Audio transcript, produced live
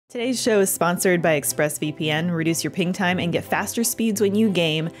Today's show is sponsored by ExpressVPN. Reduce your ping time and get faster speeds when you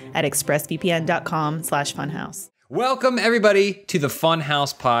game at expressvpn.com/funhouse. Welcome, everybody, to the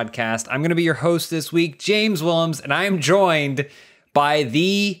Funhaus podcast. I'm going to be your host this week, James Willems, and I am joined by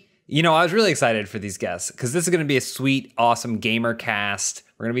I was really excited for these guests because this is going to be a sweet, awesome gamer cast.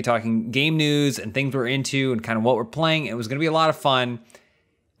 We're going to be talking game news and things we're into and kind of what we're playing. It was going to be a lot of fun.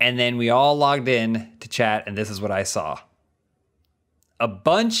 And then we all logged in to chat, and this is what I saw. A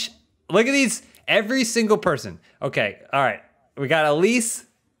bunch. Look at these. Every single person. Okay. All right. We got Elise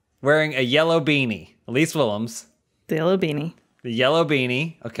wearing a yellow beanie. Elise Willems. The yellow beanie. The yellow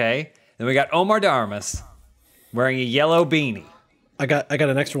beanie. Okay. Then we got Omar Darmas wearing a yellow beanie. I got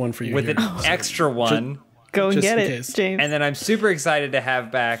an extra one for you. With an extra one. Go and get it, James. And then I'm super excited to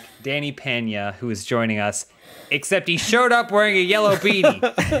have back Danny Pena, who is joining us. Except he showed up wearing a yellow beanie.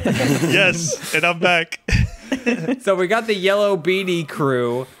 Yes, and I'm back. So we got the yellow beanie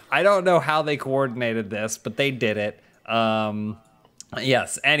crew. I don't know how they coordinated this, but they did it.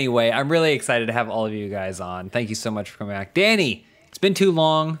 Yes, anyway, I'm really excited to have all of you guys on. Thank you so much for coming back. Danny, it's been too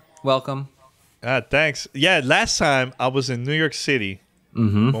long. Welcome. Thanks. Yeah, last time I was in New York City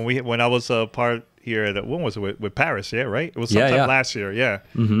when I was a part here at when was it with Paris? Yeah, right. It was sometime last year. Yeah,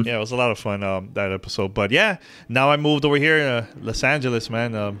 yeah, it was a lot of fun that episode. But yeah, now I moved over here to Los Angeles,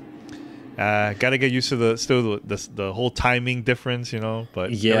 man. Gotta get used to the whole timing difference,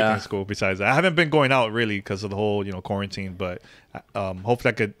 But everything's cool. Besides that, I haven't been going out really because of the whole quarantine. But hopefully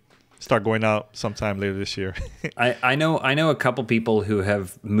I could start going out sometime later this year. I know a couple people who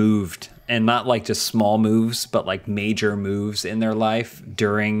have moved, and not like just small moves, but like major moves in their life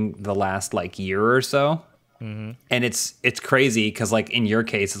during the last year or so. And it's crazy because in your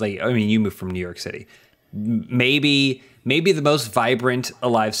case, it's you moved from New York City, maybe the most vibrant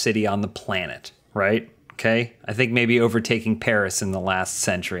alive city on the planet, right? Okay, I think maybe overtaking Paris in the last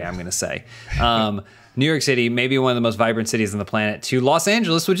century. I'm gonna say. New York City, maybe one of the most vibrant cities on the planet, to Los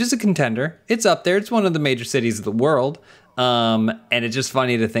Angeles, which is a contender. It's up there. It's one of the major cities of the world. And it's just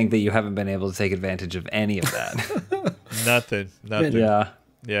funny to think that you haven't been able to take advantage of any of that. Nothing. Yeah.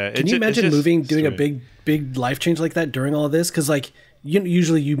 Can you imagine doing a big life change like that during all of this? Because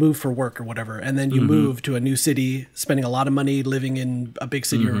usually you move for work or whatever, and then you move to a new city, spending a lot of money living in a big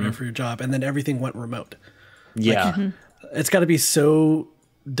city or whatever for your job, and then everything went remote. Yeah. It's got to be so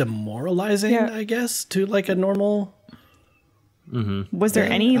demoralizing, I guess, to a normal. Was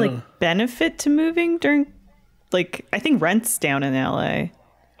there any benefit to moving during I think rent's down in LA?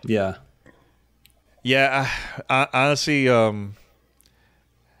 Yeah I honestly I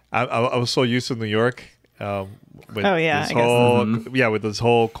was so used to New York with with this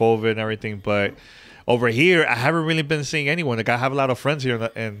whole COVID and everything, but over here I haven't really been seeing anyone. I have a lot of friends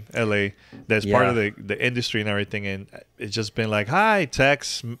here in LA that's part of the industry and everything, and it's just been hi,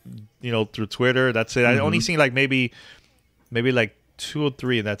 text, through Twitter. That's it. I only seen maybe 2 or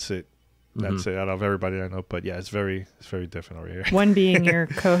 3, and that's it. That's it out of everybody I know. But yeah, it's very different over here. One being your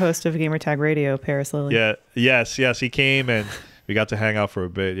co-host of GamerTag Radio, Paris Lilly. Yeah, yes, he came and we got to hang out for a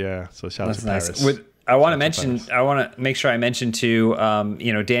bit. Yeah, so shout out to Paris. I want to make sure I mention too,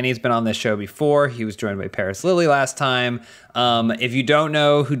 Danny's been on this show before. He was joined by Paris Lilly last time. If you don't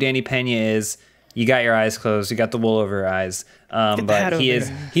know who Danny Pena is, you got your eyes closed. You got the wool over your eyes. But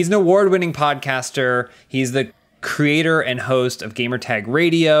he's an award-winning podcaster. He's the creator and host of GamerTag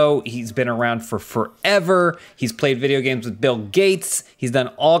Radio. He's been around for forever. He's played video games with Bill Gates. He's done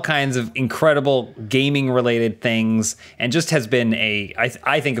all kinds of incredible gaming related things, and just has been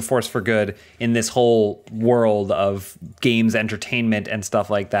I think a force for good in this whole world of games entertainment and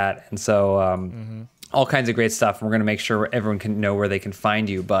stuff like that. And so all kinds of great stuff. And we're going to make sure everyone can know where they can find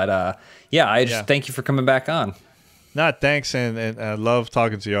you. But I just thank you for coming back on. Thanks, and I love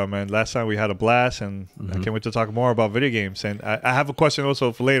talking to y'all, man. Last time we had a blast, and I can't wait to talk more about video games. And I have a question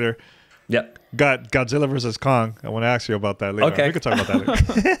also for later. Yep. Got Godzilla vs. Kong. I want to ask you about that later. Okay. We could talk about that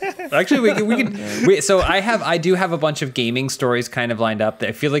later. Actually, we can. So I do have a bunch of gaming stories kind of lined up.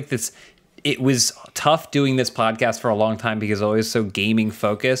 I feel like it was tough doing this podcast for a long time because it was so gaming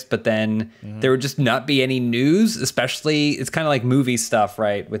focused, but then there would just not be any news, especially it's kind of like movie stuff,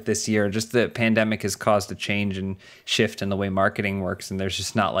 right? With this year, just the pandemic has caused a change and shift in the way marketing works. And there's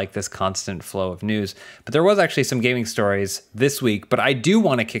just not this constant flow of news, but there was actually some gaming stories this week. But I do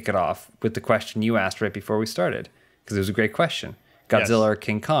want to kick it off with the question you asked right before we started, because it was a great question. Godzilla or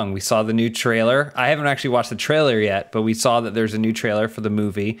King Kong. We saw the new trailer. I haven't actually watched the trailer yet, but we saw that there's a new trailer for the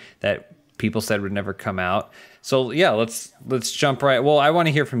movie that people said would never come out. So yeah, let's jump right. Well, I want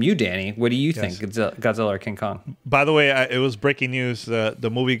to hear from you, Danny. What do you think, Godzilla or King Kong? By the way, it was breaking news. The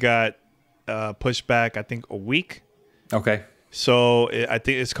movie got pushed back, I think, a week. Okay. So I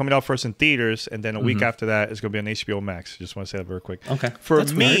think it's coming out first in theaters, and then a week after that, it's going to be on HBO Max. Just want to say that very quick. Okay. For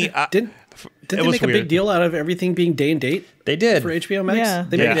me, didn't they make a big deal out of everything being day and date? They did for HBO Max. Yeah.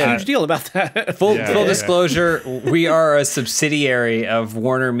 They made a huge deal about that. Full disclosure, we are a subsidiary of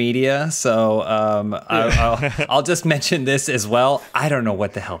Warner Media, so I'll just mention this as well. I don't know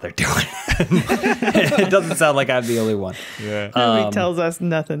what the hell they're doing. It doesn't sound like I'm the only one. Yeah. Nobody tells us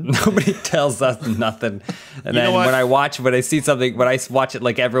nothing. Nobody tells us nothing. And then when I watch it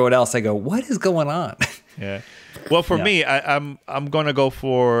like everyone else, I go, "What is going on?" Yeah. Well, for me, I'm gonna go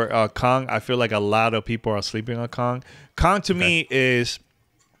for Kong. I feel like a lot of people are sleeping on Kong. Kong to me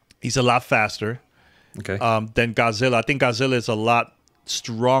he's a lot faster. Okay. Than Godzilla. I think Godzilla is a lot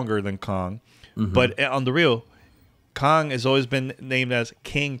stronger than Kong. But on the real, Kong has always been named as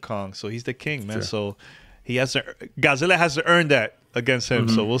King Kong, so he's the king, man. Sure. So Godzilla has to earn that against him.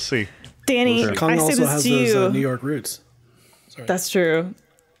 So we'll see. Danny, Kong I say also this has to you. those New York roots. Sorry. That's true.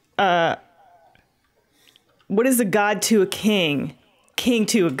 What is a god to a king? King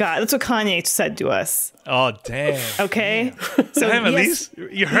to a god. That's what Kanye said to us. Oh, damn. Okay? So Damn, at least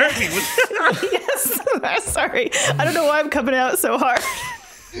you hurt me. Yes. Sorry. I don't know why I'm coming out so hard.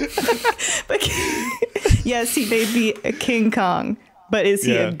 But yes, he may be a King Kong, but is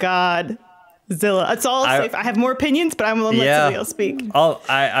he a Godzilla? That's all I'll say. I have more opinions, but I'm going to let somebody else speak. I'll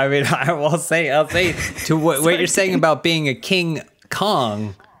say to what you're saying about being a King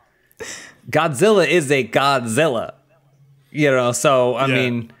Kong. Godzilla is a Godzilla, so I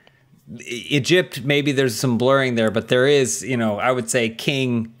mean, Egypt, maybe there's some blurring there, but there is, I would say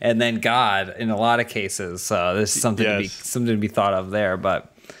king and then God in a lot of cases. There's something to be thought of there.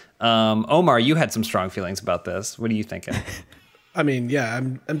 But Omar, you had some strong feelings about this. What are you thinking? I mean, yeah,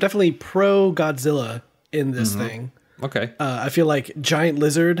 I'm definitely pro Godzilla in this thing. Okay. I feel like Giant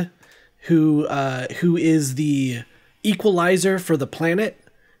Lizard, who is the equalizer for the planet,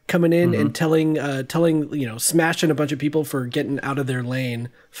 coming in and telling, smashing a bunch of people for getting out of their lane,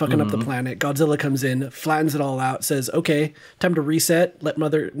 fucking up the planet. Godzilla comes in, flattens it all out, says, "Okay, time to reset. Let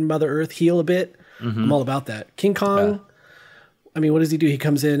Mother Earth heal a bit." I'm all about that. King Kong. I mean, what does he do? He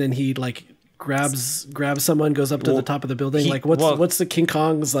comes in and he grabs someone, goes up to the top of the building. What's the King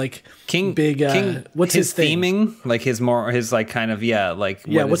Kong's what's his theming? Like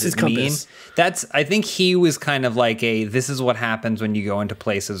what's his compass? I think he was kind of like this is what happens when you go into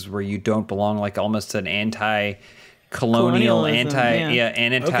places where you don't belong, like almost an anti-colonial,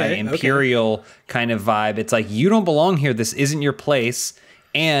 anti-imperial kind of vibe. It's like, you don't belong here. This isn't your place.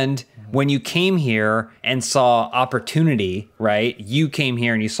 And when you came here and saw opportunity, right? You came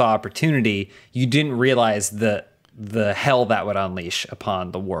here and you saw opportunity. You didn't realize the hell that would unleash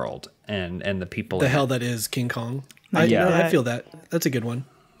upon the world and the people. The hell that is King Kong. I feel that. That's a good one.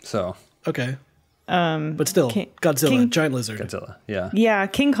 So okay. But still, Godzilla, giant lizard. Godzilla, yeah. Yeah,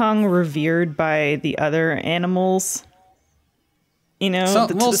 King Kong revered by the other animals.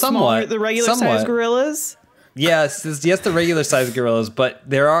 Somewhat. The regular sized gorillas. Yes, the regular sized gorillas, but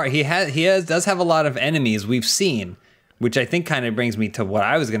he does have a lot of enemies we've seen, which I think kind of brings me to what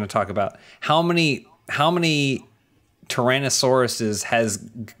I was going to talk about. How many Tyrannosauruses has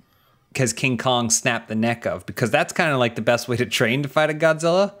King Kong snapped the neck of? Because that's kind of like the best way to train to fight a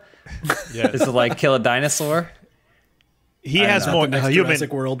Godzilla. Is to kill a dinosaur. He has more human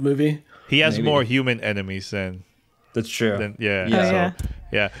Jurassic World movie. He has more human enemies than. That's true. Yeah.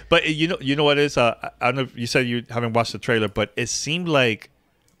 But you know what it is? I don't know if you said you haven't watched the trailer, but it seemed like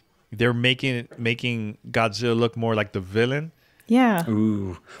they're making Godzilla look more like the villain. Yeah.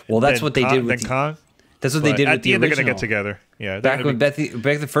 Ooh. Well, that's what they did with Kong. That's what they did with the original. They're gonna get together. Yeah. Back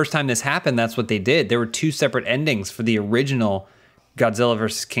the first time this happened, that's what they did. There were two separate endings for the original Godzilla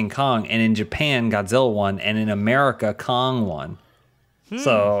versus King Kong, and in Japan, Godzilla won, and in America, Kong won.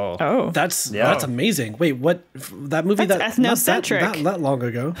 So that's amazing. Wait, what? That movie that's ethnocentric. Not that long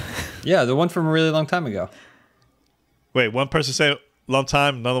ago. Yeah, the one from a really long time ago. Wait, one person said long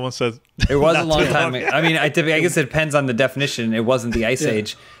time, another one says it was a long time ago. I mean, I guess it depends on the definition. It wasn't the Ice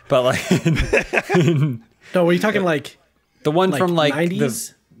Age, but no, were you talking the one from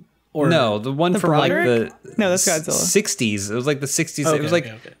 90s? Or no, the one from Broderick? No, that's Godzilla. 60s. It was like the 60s. Okay,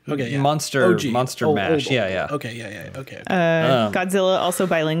 it was Monster Mash. Yeah. Okay, yeah. Okay. Godzilla also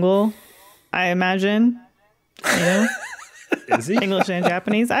bilingual, I imagine. Is he? English and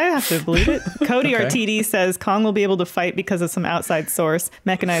Japanese. I have to believe it. Cody RTD says Kong will be able to fight because of some outside source,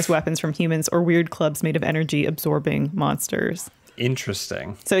 mechanized weapons from humans, or weird clubs made of energy absorbing monsters.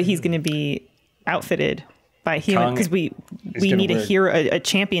 Interesting. So he's going to be outfitted by human, because we we need a hero, a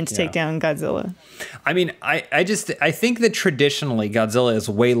champion to take down Godzilla. I mean, I think that traditionally Godzilla is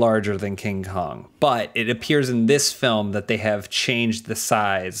way larger than King Kong, but it appears in this film that they have changed the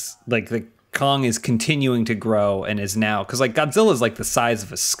size. Like the Kong is continuing to grow and is now, because like Godzilla is like the size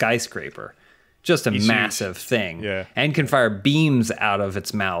of a skyscraper, just a massive thing, and can fire beams out of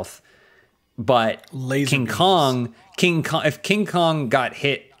its mouth. But King Kong, if King Kong got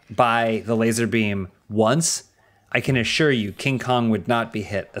hit by the laser beam once, I can assure you King Kong would not be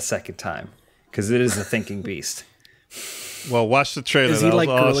hit a second time, because it is a thinking beast. Well, watch the trailer. Is he like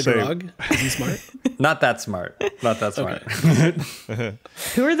Gorilla Grog? Is he smart? Not that smart. Not that smart.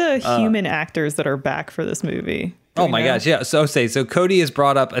 Who are the human actors that are back for this movie? Oh my gosh, yeah. So Cody has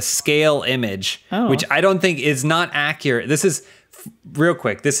brought up a scale image, which I don't think is not accurate. This is, real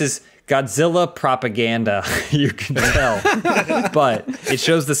quick, this is Godzilla propaganda, you can tell. But it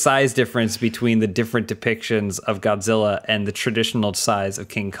shows the size difference between the different depictions of Godzilla and the traditional size of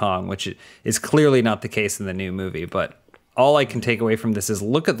King Kong, which is clearly not the case in the new movie. But all I can take away from this is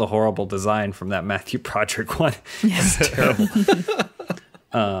look at the horrible design from that Matthew Broderick one. It's terrible.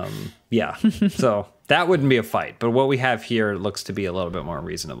 Yeah, so that wouldn't be a fight. But what we have here looks to be a little bit more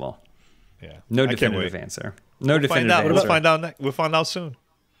reasonable. Yeah, no definitive answer. No definitive answer. We'll find out soon.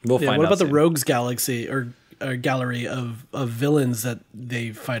 What about the Rogues Galaxy or gallery of villains that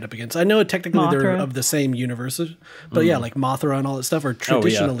they fight up against? I know technically they're of the same universe, but yeah, like Mothra and all that stuff are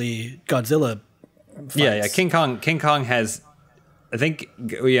traditionally Godzilla fights. Yeah. King Kong has, I think,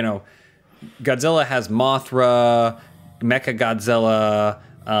 Godzilla has Mothra, Mecha Godzilla,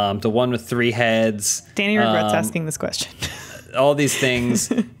 the one with 3 heads. Danny regrets asking this question. All these things,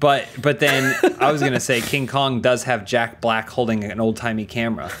 but then I was gonna say King Kong does have Jack Black holding an old timey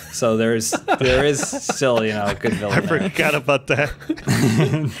camera, so there is still a good villain. I forgot about that.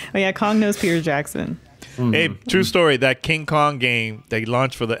 Oh yeah, Kong knows Peter Jackson. Hey, true story. That King Kong game they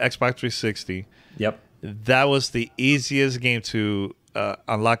launched for the Xbox 360. Yep, that was the easiest game to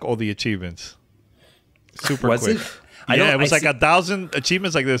unlock all the achievements. Super quick. It was like 1,000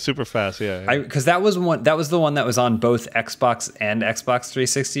 achievements, like this, super fast. Yeah, because that was the one that was on both Xbox and Xbox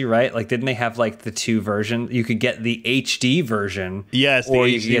 360, right? Like, didn't they have like the 2 versions? You could get the HD version, or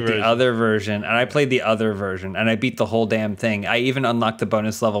you could get the other version. And I played the other version, and I beat the whole damn thing. I even unlocked the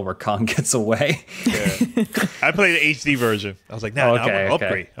bonus level where Kong gets away. Yeah. I played the HD version. I was like, I want to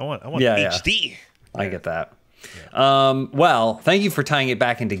upgrade. I want HD. I get that. Well, thank you for tying it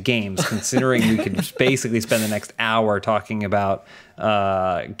back into games, considering we could basically spend the next hour talking about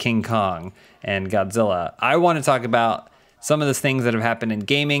King Kong and Godzilla. I want to talk about some of the things that have happened in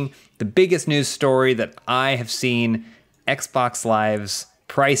gaming. The biggest news story that I have seen, Xbox Live's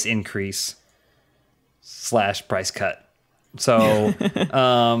price increase / price cut. So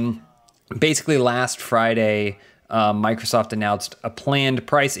basically last Friday, Microsoft announced a planned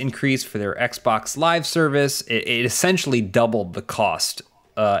price increase for their Xbox Live service. It essentially doubled the cost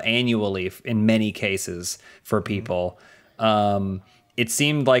annually in many cases for people. It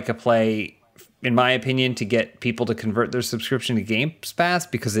seemed like a play, in my opinion, to get people to convert their subscription to Game Pass,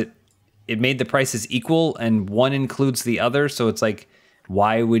 because it made the prices equal and one includes the other. So it's like,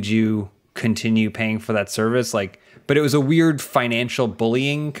 why would you continue paying for that service? But it was a weird financial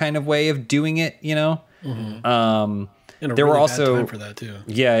bullying kind of way of doing it, And there really were also bad time for that too.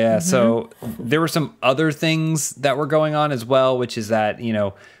 Yeah. So there were some other things that were going on as well, which is that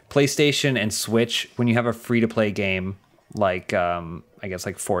PlayStation and Switch, when you have a free to play game like I guess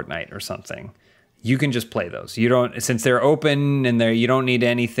like Fortnite or something, you can just play those. You don't, since they're open and you don't need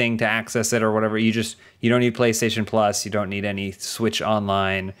anything to access it or whatever. You don't need PlayStation Plus. You don't need any Switch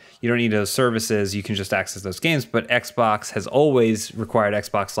Online. You don't need those services. You can just access those games. But Xbox has always required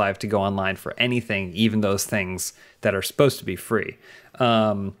Xbox Live to go online for anything, even those things that are supposed to be free.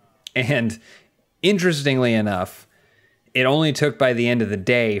 And interestingly enough, it only took by the end of the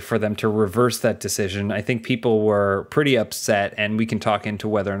day for them to reverse that decision. I think people were pretty upset, and we can talk into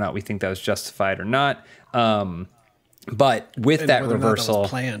whether or not we think that was justified or not. But with that reversal,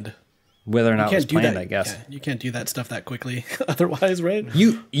 whether or not it was planned, I guess. Yeah, you can't do that stuff that quickly otherwise, right?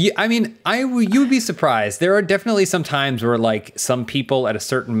 You would be surprised. There are definitely some times where like some people at a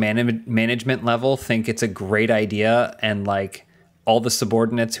certain management level think it's a great idea, and like all the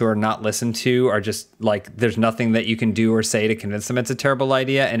subordinates who are not listened to are just like, there's nothing that you can do or say to convince them it's a terrible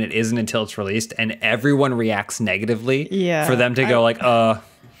idea, and it isn't until it's released, and everyone reacts negatively for them to go I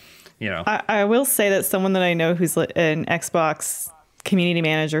will say that someone that I know who's an Xbox community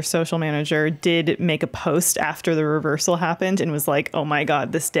manager, social manager, did make a post after the reversal happened and was like, oh my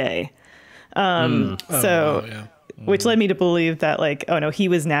God, this day. Which led me to believe that like, oh no, he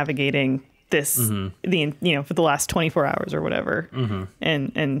was navigating this for the last 24 hours or whatever,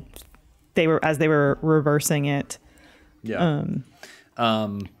 and they were reversing it. Yeah.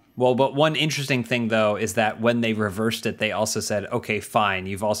 Well, but one interesting thing, though, is that when they reversed it, they also said, okay, fine.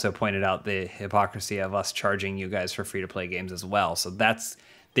 You've also pointed out the hypocrisy of us charging you guys for free-to-play games as well. So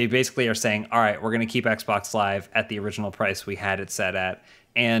they basically are saying, all right, we're going to keep Xbox Live at the original price we had it set at,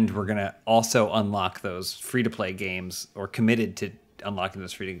 and we're going to also unlock those free-to-play games, or committed to unlocking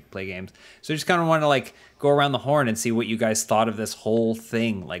those free-to-play games. So I just kind of want to like go around the horn and see what you guys thought of this whole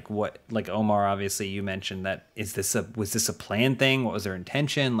thing. Like Omar, obviously you mentioned that was this a planned thing? What was their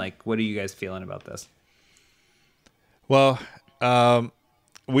intention? Like, what are you guys feeling about this? Well,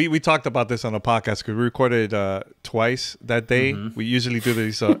 we talked about this on the podcast because we recorded twice that day. We usually do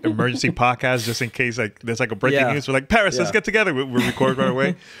these emergency podcasts just in case like there's like a breaking news. We're like, Paris, let's get together. We record right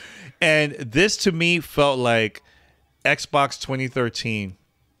away. And this to me felt like Xbox 2013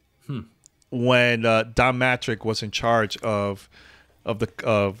 when Don Matrick was in charge of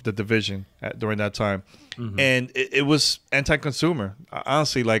the division during that time, and it was anti-consumer.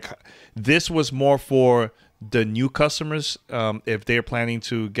 Honestly, like this was more for the new customers if they're planning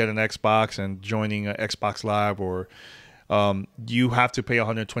to get an Xbox and joining Xbox Live, or you have to pay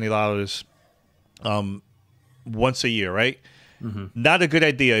 $120 once a year, right? Not a good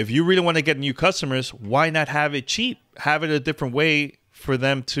idea. If you really want to get new customers, why not have it cheap? Have it a different way for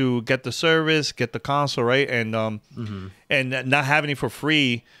them to get the service, get the console, right? And not having it for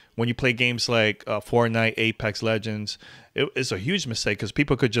free when you play games like Fortnite, Apex Legends. It's a huge mistake because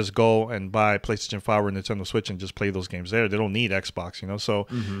people could just go and buy PlayStation 5 or Nintendo Switch and just play those games there. They don't need Xbox, you know? So,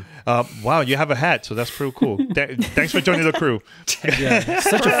 wow, you have a hat, so that's pretty cool. Thanks for joining the crew.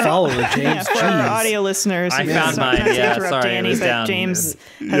 Such a follower, James. For our audio listeners, I found mine. Yeah, sorry, it was down. James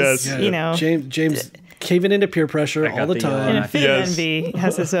has, James caving into peer pressure all the time. And Fit Envy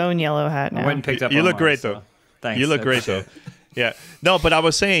has his own yellow hat now. I went and picked up. You look great, though. Thanks. You look great, though. Yeah. No, but I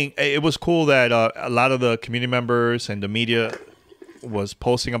was saying it was cool that a lot of the community members and the media was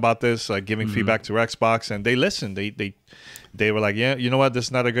posting about this, like giving feedback to Xbox, and they listened. They were like, yeah, you know what, this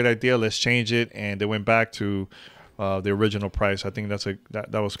is not a good idea. Let's change it, and they went back to the original price. I think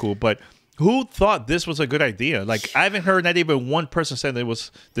that was cool. But who thought this was a good idea? Like I haven't heard not even one person saying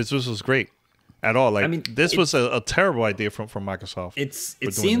this was great at all. Like, I mean, this was a terrible idea from Microsoft.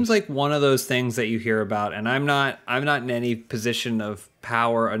 It seems like one of those things that you hear about, and I'm not in any position of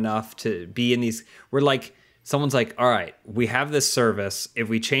power enough to be in these. We're like, someone's like, all right, we have this service. If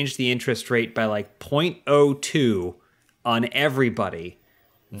we change the interest rate by like 0.02 on everybody,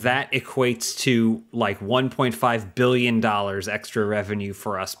 that equates to like $1.5 billion extra revenue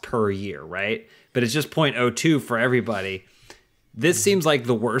for us per year, right? But it's just 0.02 for everybody. This seems like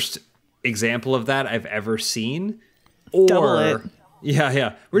the worst example of that I've ever seen. Or double it.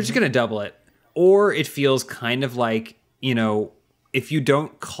 Yeah. We're just gonna double it. Or it feels kind of like, if you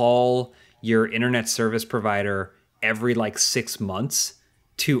don't call your internet service provider every like 6 months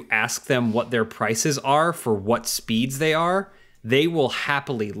to ask them what their prices are for what speeds they are, they will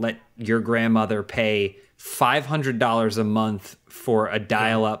happily let your grandmother pay $500 a month for a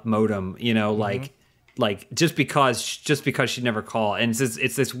dial-up modem, like just because she'd never call. And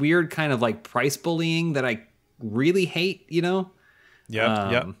it's this weird kind of like price bullying that I really hate,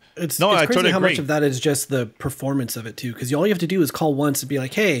 Yeah. It's I crazy totally how agree. much of that is just the performance of it too. Because all you have to do is call once and be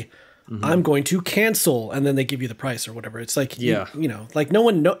like, hey, I'm going to cancel, and then they give you the price or whatever. It's like, like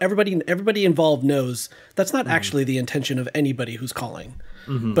everybody involved knows that's not actually the intention of anybody who's calling.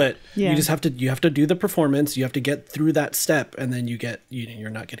 But you just have to do the performance. You have to get through that step, and then you're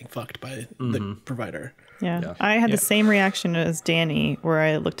not getting fucked by the provider. Yeah. I had the same reaction as Danny, where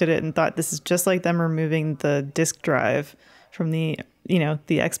I looked at it and thought this is just like them removing the disk drive from the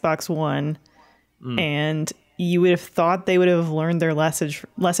Xbox One, and you would have thought they would have learned their lesson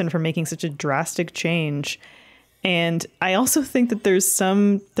from making such a drastic change. And I also think that there was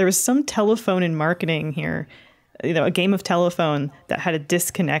some telephone in marketing here, a game of telephone that had a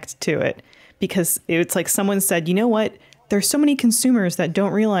disconnect to it, because it's like someone said, you know what? There's so many consumers that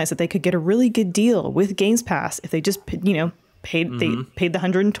don't realize that they could get a really good deal with Games Pass if they just, paid the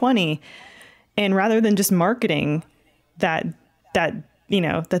 $120, and rather than just marketing that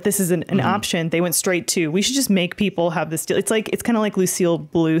this is an option, they went straight to, we should just make people have this deal. It's kind of like Lucille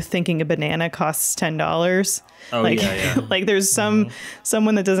Bluth thinking a banana costs $10. Oh, yeah. Like there's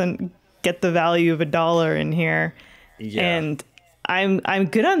someone that doesn't get the value of $1 in here. Yeah. And I'm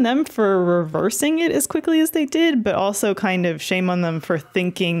good on them for reversing it as quickly as they did, but also kind of shame on them for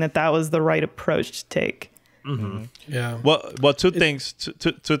thinking that was the right approach to take. Yeah. Well, two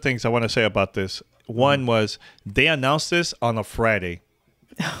things I want to say about this. One was they announced this on a Friday.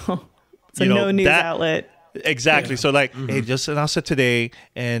 So no news outlet. Exactly. So like, hey, just announce it today,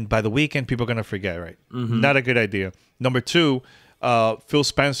 and by the weekend, people are gonna forget, right? Not a good idea. Number two, Phil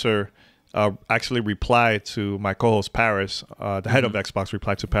Spencer actually replied to my co-host Paris, the head of Xbox,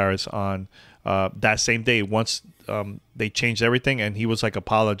 replied to Paris on that same day once they changed everything, and he was like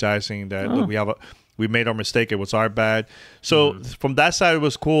apologizing that look, we made our mistake. It was our bad. So from that side, it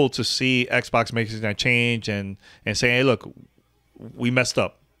was cool to see Xbox making that change and saying, hey, look, we messed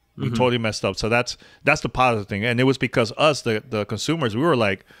up. We totally messed up. So that's the positive thing. And it was because us, the consumers, we were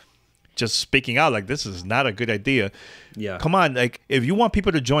like just speaking out like, this is not a good idea. Yeah. Come on. Like, if you want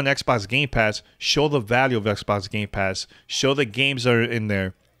people to join Xbox Game Pass, show the value of Xbox Game Pass. Show the games that are in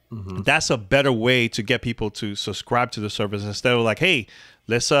there. That's a better way to get people to subscribe to the service instead of like, hey,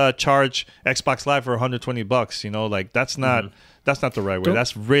 let's charge Xbox Live for $120. You know, like that's not the right way.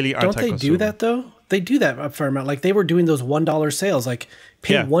 That's really anti-consumer. Don't they do that though? They do that a fair amount. Like they were doing those $1 sales. Like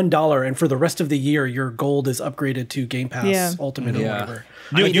pay $1, and for the rest of the year, your gold is upgraded to Game Pass Ultimate or whatever.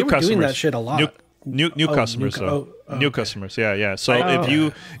 New customers doing that shit a lot. New customers though. New customers. Yeah. So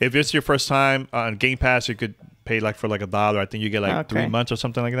if it's your first time on Game Pass, you could pay like for like $1. I think you get like 3 months or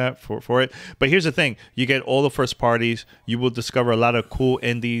something like that for it. But here's the thing: you get all the first parties. You will discover a lot of cool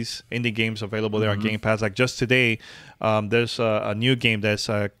indie games available there on Game Pass. Like just today, there's a new game that's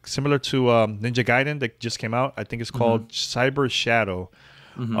similar to Ninja Gaiden that just came out. I think it's called Cyber Shadow.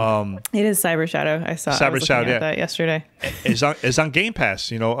 It is Cyber Shadow. I was looking at that yesterday. It's on Game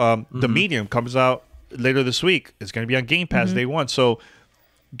Pass. You know, The Medium comes out later this week. It's going to be on Game Pass day one. So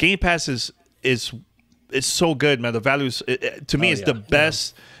Game Pass is so good, man. The value is to me is the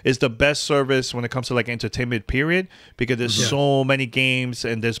best. Is the best service when it comes to like entertainment. Period, because there's so many games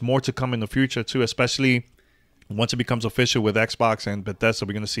and there's more to come in the future too. Especially once it becomes official with Xbox and Bethesda,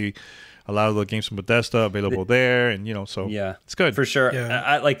 we're gonna see a lot of the games from Bethesda available there, and you know, so it's good for sure.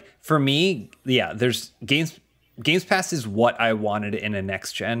 Like for me, there's Games Pass is what I wanted in a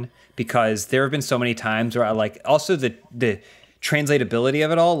next gen, because there have been so many times where I like also the translatability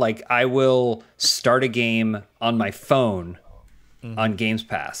of it all. Like I will start a game on my phone on Games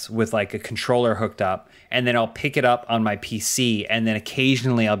Pass with like a controller hooked up, and then I'll pick it up on my PC, and then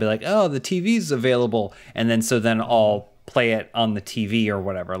occasionally I'll be like, oh, the TV's available, and then I'll play it on the TV or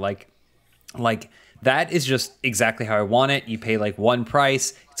whatever. Like that is just exactly how I want it. You pay like one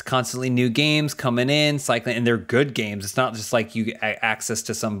price. It's constantly new games coming in, cycling, and they're good games. It's not just like you get access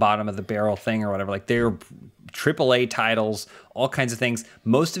to some bottom of the barrel thing or whatever. Like they're AAA titles, all kinds of things.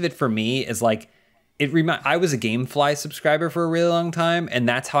 Most of it for me is like, I was a GameFly subscriber for a really long time, and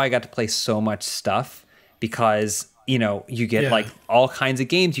that's how I got to play so much stuff, because you know, you get like all kinds of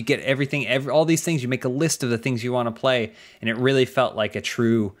games, you get everything, all these things, you make a list of the things you want to play, and it really felt like a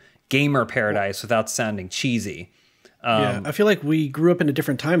true gamer paradise without sounding cheesy. I feel like we grew up in a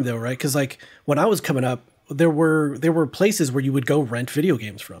different time though, right? Because like when I was coming up, there were places where you would go rent video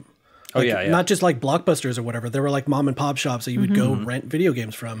games from. Like, not just like Blockbusters or whatever. There were like mom and pop shops that you would go rent video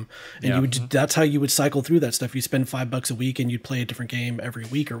games from, and you would that's how you would cycle through that stuff. You spend $5 a week and you'd play a different game every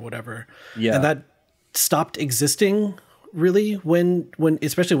week or whatever. And that stopped existing really when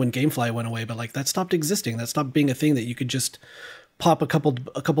especially when GameFly went away. But like that stopped existing. That stopped being a thing that you could just pop a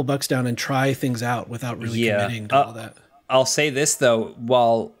couple bucks down and try things out without really committing to all that. I'll say this though,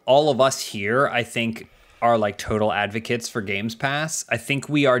 while all of us here, I think, are like total advocates for Games Pass, I think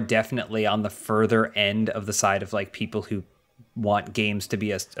we are definitely on the further end of the side of like people who want games to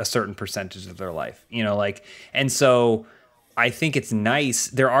be a certain percentage of their life, you know, like, and so I think it's nice.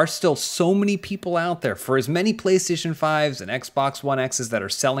 There are still so many people out there, for as many PlayStation 5s and Xbox One X's that are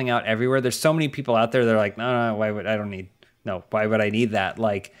selling out everywhere. There's so many people out there that are like, no, why would I need that?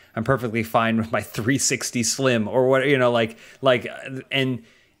 Like, I'm perfectly fine with my 360 Slim or what, you know, like, and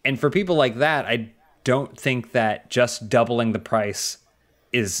for people like that, I don't think that just doubling the price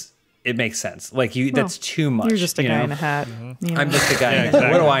makes sense. Like that's too much. You're just a guy in a hat. You know? I'm just a guy in a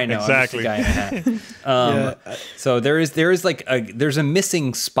hat. What do I know? Exactly. I'm just a guy in a hat. So there is like there's a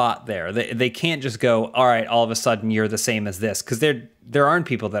missing spot there. They can't just go, all right, all of a sudden you're the same as this, because there aren't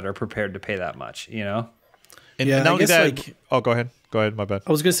people that are prepared to pay that much, you know? And not only that, go ahead, my bad.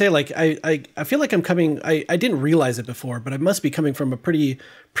 I was gonna say, like, I feel like I'm coming, I didn't realize it before, but I must be coming from a pretty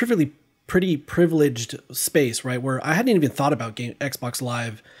privileged space, right? Where I hadn't even thought about Xbox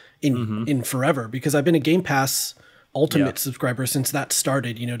Live in forever, because I've been a Game Pass Ultimate subscriber since that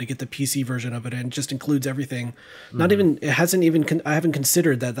started, you know, to get the PC version of it, and it just includes everything. I haven't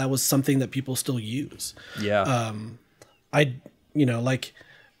considered that was something that people still use. I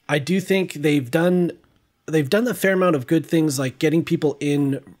do think they've done they've done a fair amount of good things, like getting people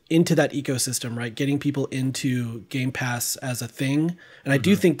into that ecosystem, right? Getting people into Game Pass as a thing. And I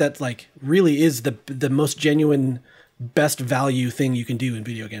do think that like really is the most genuine, best value thing you can do in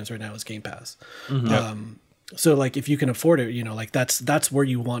video games right now is Game Pass. So like if you can afford it, you know, like that's where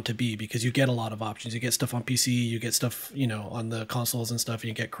you want to be, because you get a lot of options. You get stuff on PC, you get stuff, you know, on the consoles and stuff, and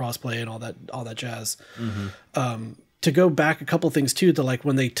you get crossplay and all that jazz. To go back a couple things too, to like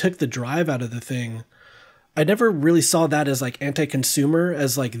when they took the drive out of the thing, I never really saw that as like anti-consumer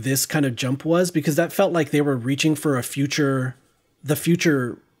as like this kind of jump was, because that felt like they were reaching for the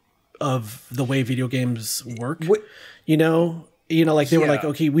future of the way video games work. You know, like they were like,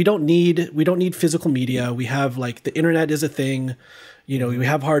 okay, we don't need physical media. We have like the internet is a thing. You know, we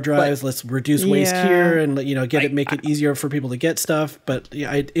have hard drives. Let's reduce waste here and, you know, make it easier for people to get stuff. But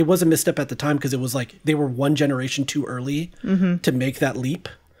yeah, it was a misstep at the time, because it was like they were one generation too early to make that leap.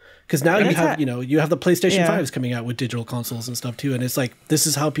 Because now you have the PlayStation 5s coming out with digital consoles and stuff too, and it's like this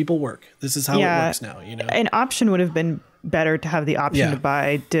is how people work. This is how it works now. You know, an option would have been better to have the option to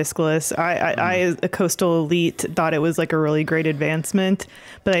buy discless. I as a coastal elite thought it was like a really great advancement,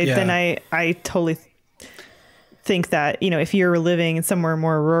 but then I totally think that, you know, if you're living in somewhere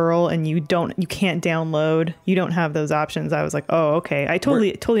more rural and you can't download, you don't have those options. I was like, oh, okay, I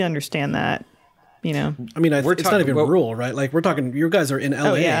totally understand that. You know, I mean, it's not even rural, right? Like we're talking, you guys are in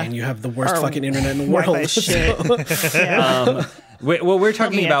LA and you have the worst fucking internet in the world. Well, we're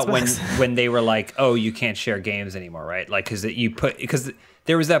talking about when they were like, oh, you can't share games anymore, right? Like, because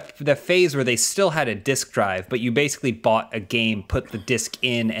there was that phase where they still had a disk drive, but you basically bought a game, put the disk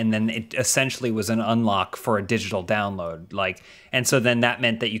in, and then it essentially was an unlock for a digital download. Like, and so then that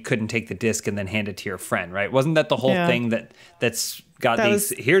meant that you couldn't take the disk and then hand it to your friend, right? Wasn't that the whole thing that's got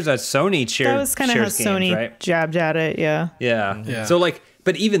here's a Sony shared? That was kind of how Sony right? jabbed at it, yeah. So like,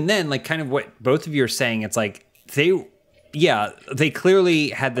 but even then, like, kind of what both of you are saying, it's like they clearly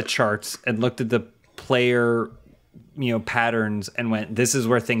had the charts and looked at the player, you know, patterns and went, this is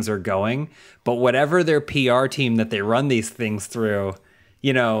where things are going. But whatever their PR team that they run these things through,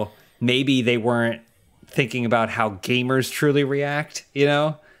 you know, maybe they weren't thinking about how gamers truly react, you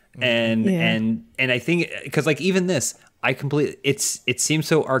know? And I think, because like even this, it seems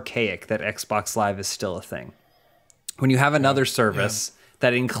so archaic that Xbox Live is still a thing. When you have another service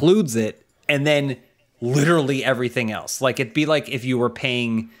that includes it and then literally everything else. Like, it'd be like if you were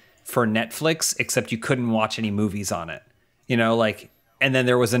paying for Netflix, except you couldn't watch any movies on it. You know, like, and then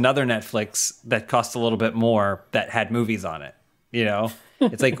there was another Netflix that cost a little bit more that had movies on it. You know,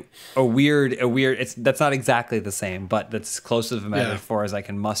 it's like a weird, that's not exactly the same, but that's as close of a metaphor as I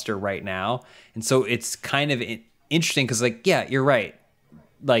can muster right now. And so it's kind of interesting because, like, yeah, you're right.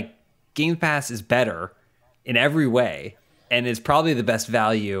 Like, Game Pass is better in every way and is probably the best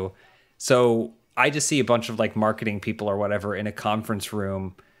value. So I just see a bunch of like marketing people or whatever in a conference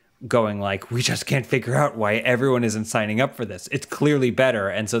room going like, we just can't figure out why everyone isn't signing up for this. It's clearly better.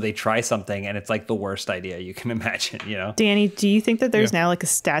 And so they try something and it's like the worst idea you can imagine, you know? Danny, do you think that there's now like a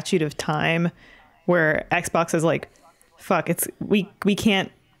statute of time where Xbox is like, fuck, we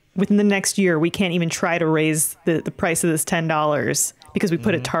can't, within the next year, we can't even try to raise the price of this $10 because we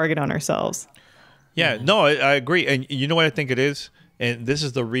put a target on ourselves? Yeah, no, I agree. And you know what I think it is? And this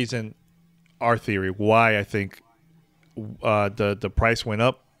is the reason, our theory, why I think the price went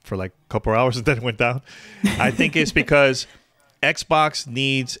up for like a couple hours and then it went down. I think it's because Xbox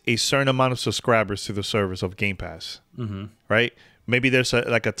needs a certain amount of subscribers to the service of Game Pass, right? Maybe there's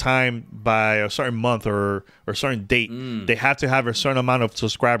a time by a certain month or a certain date. They have to have a certain amount of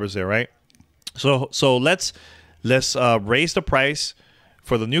subscribers there, right? So let's raise the price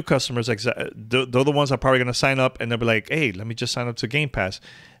for the new customers. They're the ones that are probably going to sign up and they'll be like, hey, let me just sign up to Game Pass.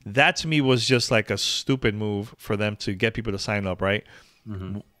 That to me was just like a stupid move for them to get people to sign up, right?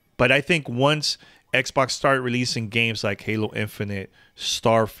 But I think once Xbox started releasing games like Halo Infinite,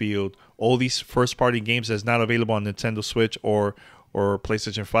 Starfield, all these first-party games that's not available on Nintendo Switch or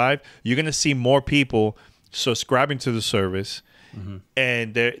PlayStation 5, you're going to see more people subscribing to the service,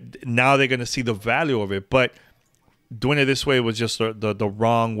 and now they're going to see the value of it. But doing it this way was just the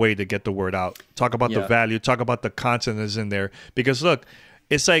wrong way to get the word out. Talk about the value. Talk about the content that's in there. Because, look,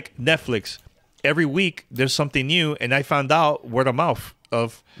 it's like Netflix. Every week there's something new, and I found out word of mouth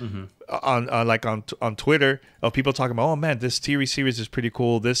of on Twitter of people talking about, oh man, this TV series is pretty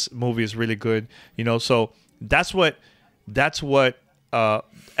cool, this movie is really good, you know. So that's what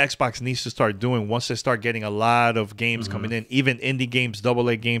Xbox needs to start doing once they start getting a lot of games coming in, even indie games,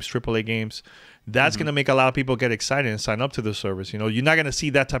 AA games, AAA games. That's going to make a lot of people get excited and sign up to the service. You know, you're not going to see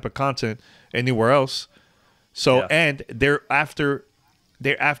that type of content anywhere else. So and they're after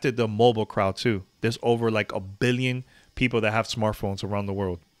they're after the mobile crowd too. There's over like 1 billion people that have smartphones around the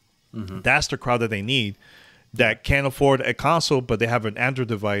world. That's the crowd that they need, that can't afford a console, but they have an Android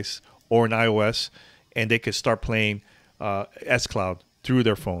device or an iOS, and they could start playing xCloud through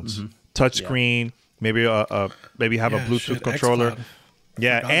their phones. Touchscreen, maybe have a Bluetooth controller.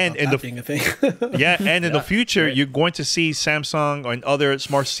 Yeah, and in the in the future, you're going to see Samsung and other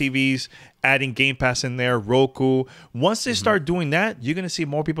smart TVs adding Game Pass in there, Roku. Once they start doing that, you're going to see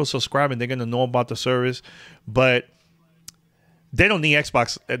more people subscribing. They're going to know about the service, but they don't need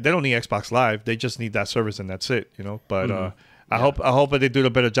Xbox. They don't need Xbox Live. They just need that service, and that's it. You know. But I hope that they do a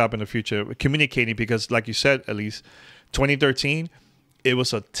better job in the future communicating, because, like you said, at least 2013. It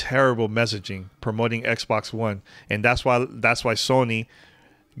was a terrible messaging promoting Xbox One, and that's why Sony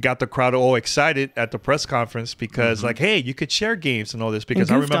got the crowd all excited at the press conference, because like, hey, you could share games and all this.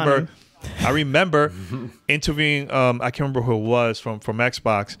 Because I remember interviewing I can't remember who it was from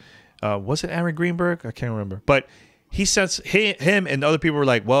Xbox. Was it Aaron Greenberg? I can't remember, but he says him and other people were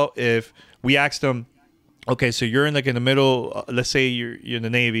like, well, if we asked them, okay, so you're in the middle, let's say you're in the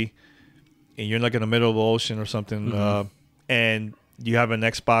Navy, and you're like in the middle of the ocean or something, and you have an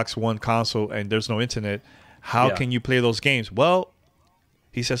Xbox One console and there's no internet, how can you play those games? Well,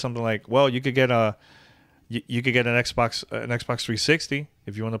 he says something like, well, you could get an Xbox 360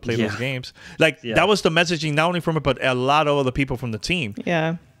 if you want to play those games. That was the messaging, not only from it, but a lot of other people from the team.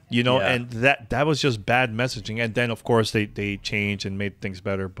 Yeah. You know, and that was just bad messaging. And then of course they changed and made things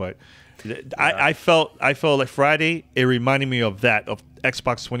better. But I felt like Friday, it reminded me of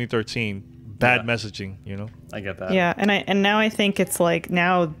Xbox 2013. Bad messaging, you know. I get that. Yeah, and now I think it's like,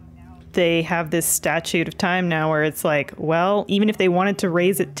 now they have this statute of time now where it's like, well, even if they wanted to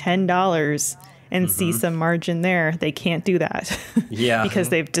raise it $10 and see some margin there, they can't do that. Because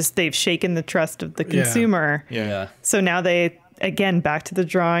they've shaken the trust of the consumer. So now they, again, back to the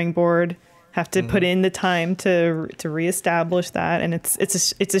drawing board, have to put in the time to reestablish that. And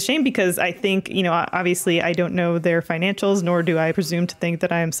it's a shame, because I think, you know, obviously I don't know their financials, nor do I presume to think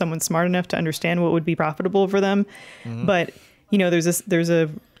that I am someone smart enough to understand what would be profitable for them. But, you know, there's a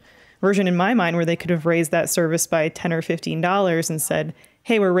version in my mind where they could have raised that service by $10 or $15 and said,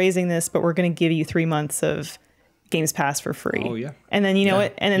 hey, we're raising this, but we're going to give you 3 months of Games Pass for free. Oh yeah. And then, you know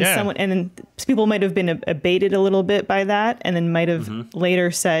what? And then people might have been abated a little bit by that, and then might have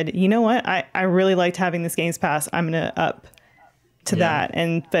later said, you know what? I really liked having this Games Pass. I'm going to up to that.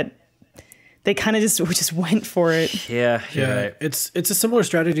 But they kind of just went for it. Yeah. Right. It's a similar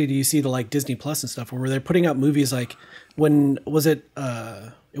strategy you see to like Disney Plus and stuff, where they're putting out movies like, when was it?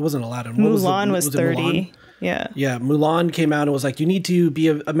 It wasn't Aladdin. Mulan was 30. Mulan? Yeah, Mulan came out and was like, you need to be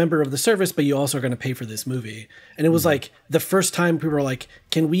a member of the service, but you also are going to pay for this movie. And it was like the first time people were like,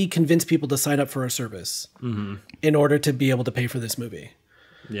 can we convince people to sign up for a service in order to be able to pay for this movie?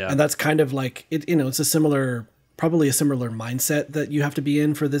 Yeah. And that's kind of like, it's probably a similar mindset that you have to be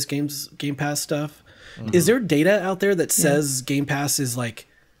in for this Game Pass stuff. Is there data out there that says Game Pass is like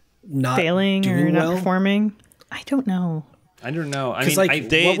not failing or not well? Performing? I don't know. I don't know. I mean, like,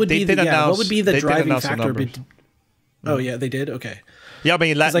 what would be the driving factor? Oh yeah, they did. Okay. Yeah, I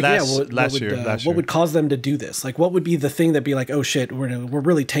mean, last year. What would cause them to do this? Like, what would be the thing that'd be like, oh shit, we're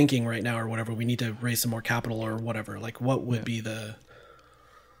really tanking right now, or whatever. We need to raise some more capital, or whatever. Like, what would be the?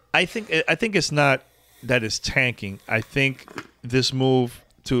 I think it's not that it's tanking. I think this move,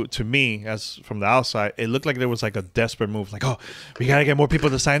 to me, as from the outside, it looked like there was like a desperate move. Like, oh, we gotta get more people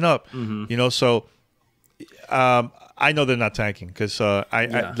to sign up. You know, so. I know they're not tanking, because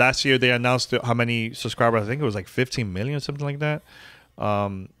last year they announced how many subscribers. I think it was like 15 million or something like that.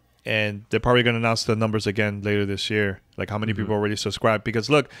 And they're probably going to announce the numbers again later this year, like how many people already subscribed. Because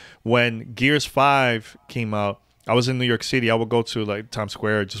look, when Gears 5 came out, I was in New York City. I would go to like Times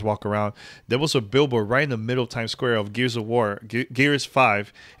Square, just walk around. There was a billboard right in the middle of Times Square of Gears of War, Gears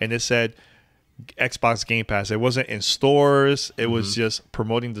 5, and it said Xbox Game Pass. It wasn't in stores. It was just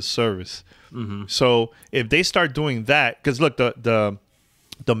promoting the service. So if they start doing that, because look, the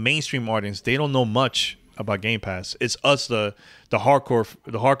mainstream audience, they don't know much about Game Pass. It's us, the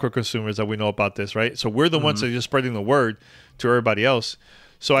hardcore consumers, that we know about this, right? So we're the ones that are just spreading the word to everybody else.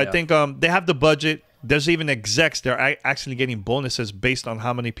 So I think they have the budget. There's even execs. They're actually getting bonuses based on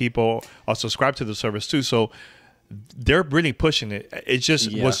how many people are subscribed to the service too. So they're really pushing it. It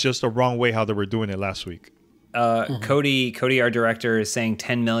just was just the wrong way how they were doing it last week. Cody, our director, is saying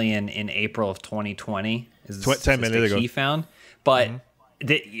 10 million in April of 2020 is 10 million he found. But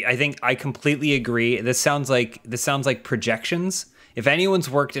I think I completely agree. This sounds like projections. If anyone's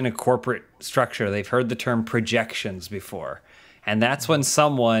worked in a corporate structure, they've heard the term projections before. And that's when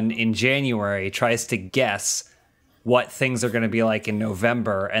someone in January tries to guess what things are going to be like in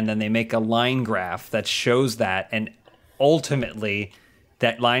November, and then they make a line graph that shows that, and ultimately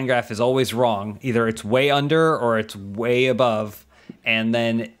that line graph is always wrong. Either it's way under or it's way above, and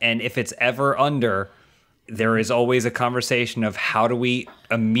if it's ever under, there is always a conversation of how do we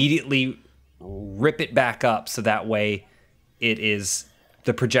immediately rip it back up so that way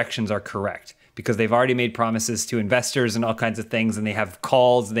the projections are correct. Because they've already made promises to investors and all kinds of things, and they have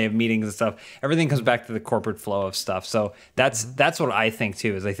calls and they have meetings and stuff. Everything comes back to the corporate flow of stuff. So that's what I think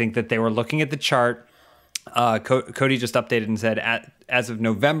too. Is I think that they were looking at the chart. Cody just updated and said as of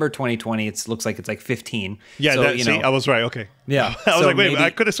November 2020, it looks like it's like 15. Yeah, so, I was right. Okay. Yeah, I was like, wait, I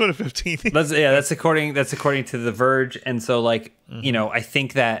could have sworn 15. That's according to The Verge, and so like I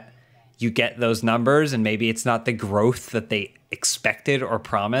think that you get those numbers, and maybe it's not the growth that they expected or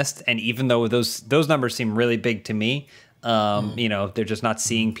promised. And even though those numbers seem really big to me, they're just not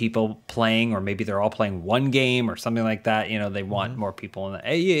seeing people playing, or maybe they're all playing one game or something like that. They want more people in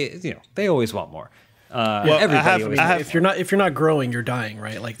that. They always want more. If you're not growing, you're dying,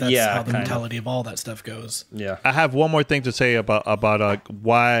 right? Like that's how the mentality of all that stuff goes. Yeah. I have one more thing to say about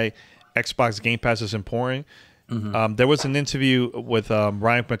why Xbox Game Pass is important. There was an interview with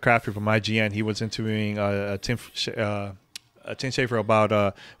Ryan McCaffrey from IGN. He was interviewing Tim Schafer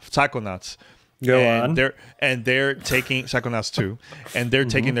about Psychonauts. They're taking Psychonauts 2, and they're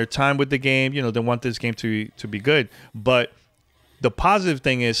taking their time with the game. They want this game to be good. But the positive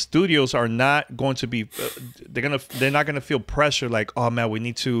thing is studios are not going to be they're not gonna feel pressure like, oh man, we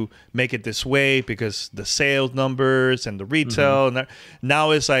need to make it this way because the sales numbers and the retail. And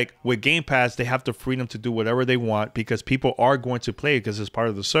now it's like with Game Pass, they have the freedom to do whatever they want because people are going to play it because it's part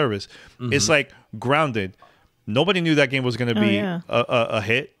of the service. It's like Grounded. Nobody knew that game was going to be a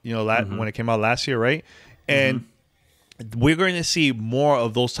hit, when it came out last year, right? And we're going to see more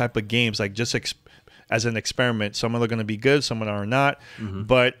of those type of games, like just as an experiment. Some are going to be good, some are not.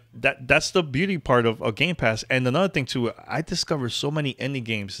 But that's the beauty part of Game Pass. And another thing too, I discovered so many indie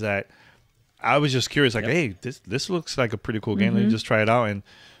games that I was just curious, like, hey, this looks like a pretty cool game. Let me just try it out. And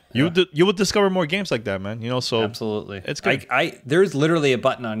you would discover more games like that, man. So absolutely, it's good. There's literally a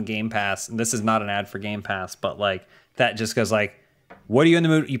button on Game Pass, and this is not an ad for Game Pass, but like that just goes like, what are you in the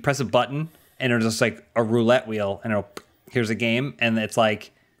mood? You press a button, and it's just like a roulette wheel, and here's a game, and it's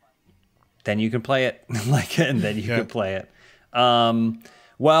like, then you can play it, and then you can play it.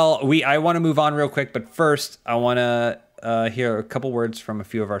 Well, I want to move on real quick, but first I want to hear a couple words from a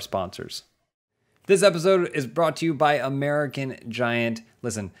few of our sponsors. This episode is brought to you by American Giant.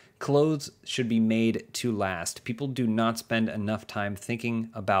 Listen, clothes should be made to last. People do not spend enough time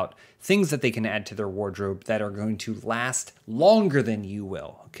thinking about things that they can add to their wardrobe that are going to last longer than you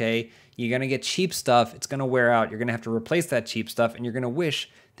will, okay? You're going to get cheap stuff. It's going to wear out. You're going to have to replace that cheap stuff, and you're going to wish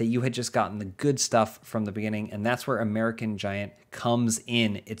that you had just gotten the good stuff from the beginning, and that's where American Giant comes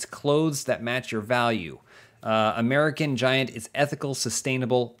in. It's clothes that match your value. American Giant is ethical,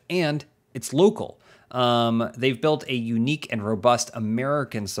 sustainable, and it's local. They've built a unique and robust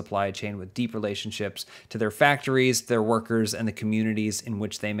American supply chain with deep relationships to their factories, their workers, and the communities in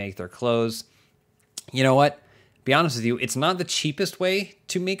which they make their clothes. You know what? Be honest with you, it's not the cheapest way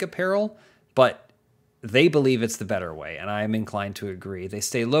to make apparel, but they believe it's the better way, and I'm inclined to agree. They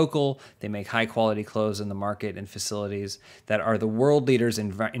stay local, they make high-quality clothes in the market and facilities that are the world leaders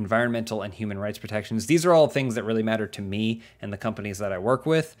in environmental and human rights protections. These are all things that really matter to me and the companies that I work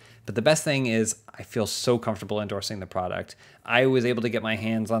with, but the best thing is I feel so comfortable endorsing the product. I was able to get my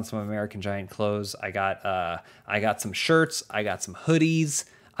hands on some American Giant clothes. I got some shirts, I got some hoodies,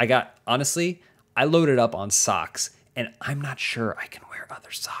 honestly, I loaded up on socks, and I'm not sure I can wear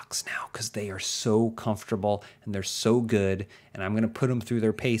other socks now because they are so comfortable and they're so good, and I'm going to put them through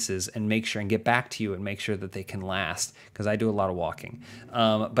their paces and make sure and get back to you and make sure that they can last because I do a lot of walking.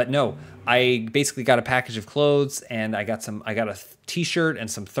 But no, I basically got a package of clothes, and I got a t-shirt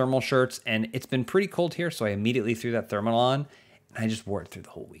and some thermal shirts, and it's been pretty cold here, so I immediately threw that thermal on, and I just wore it through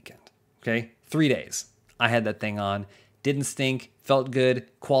the whole weekend. Okay? 3 days. I had that thing on. Didn't stink. Felt good.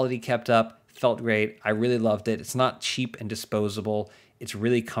 Quality kept up. Felt great. I really loved it. It's not cheap and disposable. It's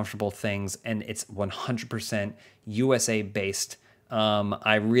really comfortable things, and it's 100% USA based.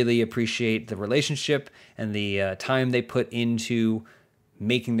 I really appreciate the relationship and the time they put into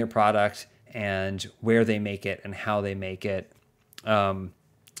making their product and where they make it and how they make it.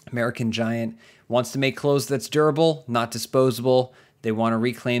 American Giant wants to make clothes that's durable, not disposable. They want to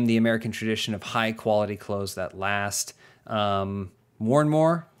reclaim the American tradition of high quality clothes that last. More and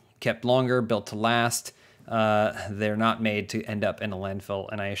more, kept longer, built to last. They're not made to end up in a landfill,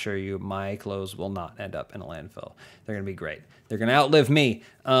 and I assure you my clothes will not end up in a landfill. They're going to be great. They're going to outlive me.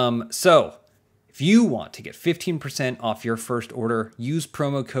 So if If you want to get 15% off your first order, use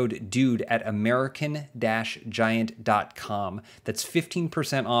promo code DUDE at american-giant.com. That's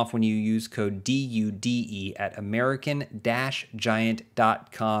 15% off when you use code DUDE at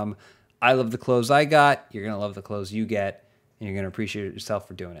american-giant.com. I love the clothes I got. You're going to love the clothes you get, and you're going to appreciate yourself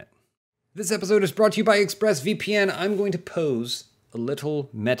for doing it. This episode is brought to you by ExpressVPN. I'm going to pose a little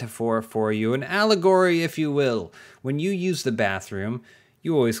metaphor for you, an allegory, if you will. When you use the bathroom,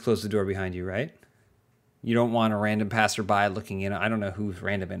 you always close the door behind you, right? You don't want a random passerby looking in. I don't know who's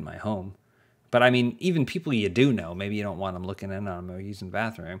random in my home. But I mean, even people you do know, maybe you don't want them looking in on them or using the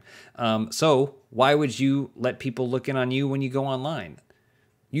bathroom. So why would you let people look in on you when you go online?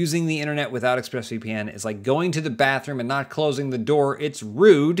 Using the internet without ExpressVPN is like going to the bathroom and not closing the door. It's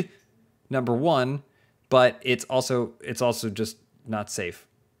rude, number one, but it's also just not safe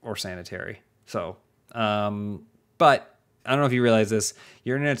or sanitary. So, but I don't know if you realize this,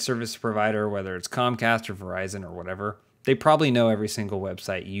 your internet service provider, whether it's Comcast or Verizon or whatever, they probably know every single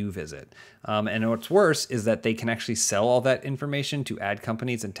website you visit. And what's worse is that they can actually sell all that information to ad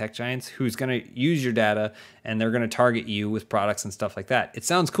companies and tech giants who's going to use your data, and they're going to target you with products and stuff like that. It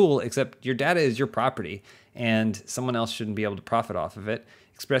sounds cool, except your data is your property, and someone else shouldn't be able to profit off of it.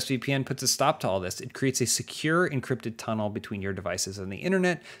 ExpressVPN puts a stop to all this. It creates a secure encrypted tunnel between your devices and the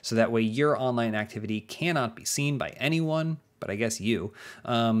internet, so that way your online activity cannot be seen by anyone, but I guess you.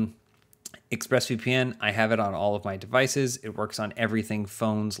 ExpressVPN, I have it on all of my devices. It works on everything,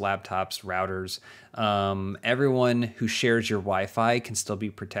 phones, laptops, routers. Everyone who shares your Wi-Fi can still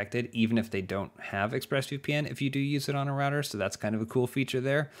be protected, even if they don't have ExpressVPN, if you do use it on a router. So that's kind of a cool feature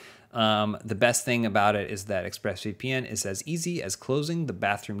there. The best thing about it is that ExpressVPN is as easy as closing the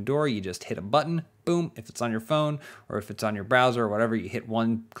bathroom door. You just hit a button, boom, if it's on your phone or if it's on your browser or whatever, you hit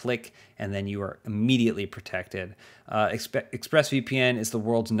one click and then you are immediately protected. ExpressVPN is the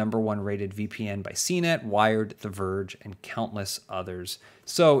world's #1 rated VPN by CNET, Wired, The Verge, and countless others.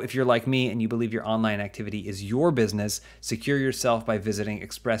 So if you're like me and you believe your online activity is your business, secure yourself by visiting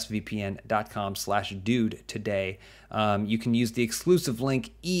expressvpn.com/dude today. You can use the exclusive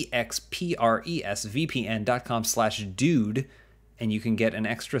link expressvpn.com/dude, and you can get an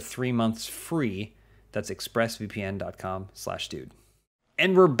extra 3 months free. That's expressvpn.com/dude.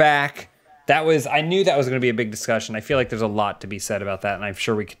 And we're back. I knew that was going to be a big discussion. I feel like there's a lot to be said about that, and I'm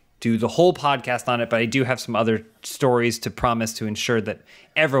sure we could do the whole podcast on it, but I do have some other stories to promise to ensure that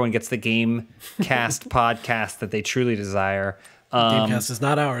everyone gets the GameCast podcast that they truly desire. GameCast is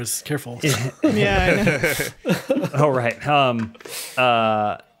not ours. Careful. Yeah, I know. All right.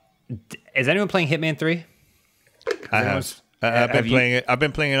 Is anyone playing Hitman 3? I have. I've been playing it. I've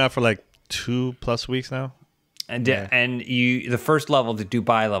been playing it now for like 2+ weeks now. And the first level, the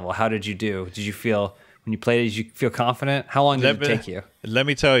Dubai level, how did you do? Did you feel when you played it? Did you feel confident? How long did it take you? Let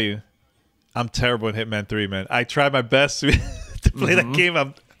me tell you, I'm terrible at Hitman 3, man. I tried my best to play that game.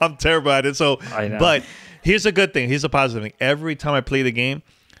 I'm terrible at it. So, but here's a good thing. Here's a positive thing. Every time I play the game,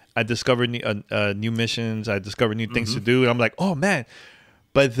 I discover new missions. I discover new things to do. And I'm like, oh man.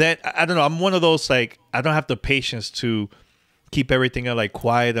 But then I don't know. I'm one of those like I don't have the patience to keep everything like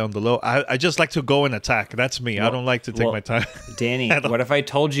quiet on the low. I just like to go and attack. That's me. I don't like to take my time. Danny, what if I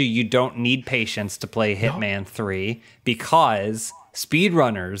told you you don't need patience to play Hitman 3 because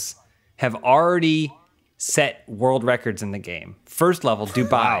speedrunners have already set world records in the game. First level,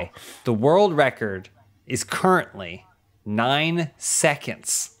 Dubai. Wow. The world record is currently 9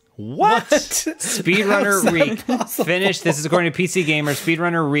 seconds. What? Speedrunner Reek finished, this is according to PC Gamer,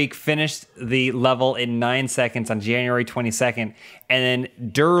 Speedrunner Reek finished the level in 9 seconds on January 22nd, and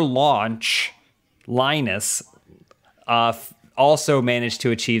then Launch Linus also managed to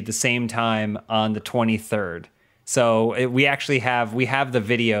achieve the same time on the 23rd. So we have the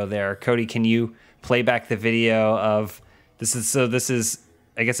video there. Cody, can you play back the video of this is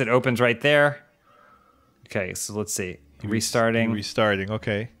I guess it opens right there. Okay, so let's see. Restarting,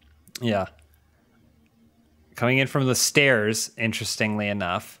 okay. Yeah. Coming in from the stairs, interestingly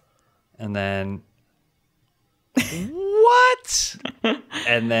enough. And then... What?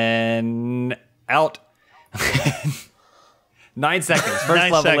 And then out. 9 seconds.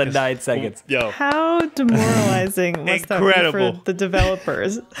 First level in 9 seconds. Yo. How demoralizing must that be for the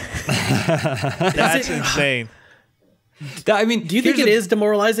developers? That's insane. I mean, do you think it is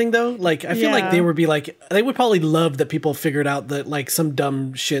demoralizing though? Like, I feel like they would probably love that people figured out that like some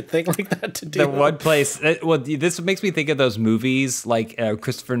dumb shit thing like that to do. The one place, this makes me think of those movies, like a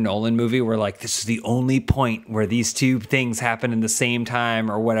Christopher Nolan movie, where like this is the only point where these two things happen in the same time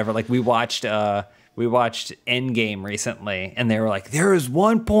or whatever. Like we watched Endgame recently, and they were like, there is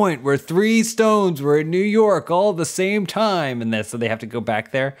one point where 3 stones were in New York all at the same time, and so they have to go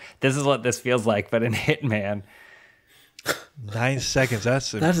back there. This is what this feels like, but in Hitman. 9 seconds.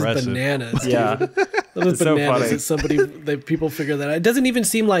 That's impressive. That is bananas, dude. Yeah. That is bananas that people figure that out. It doesn't even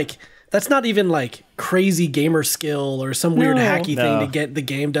seem like that's not even like crazy gamer skill or some weird hacky thing to get the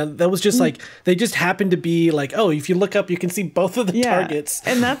game done. That was just like they just happened to be like, oh, if you look up, you can see both of the targets.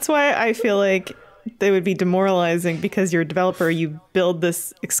 And that's why I feel like they would be demoralizing, because you're a developer, you build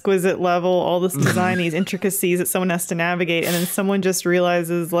this exquisite level, all this design, these intricacies that someone has to navigate, and then someone just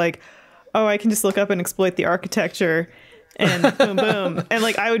realizes like, oh, I can just look up and exploit the architecture, and boom, boom. And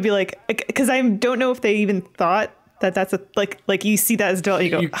like I would be like, because I don't know if they even thought that that's a like you see that as adult, you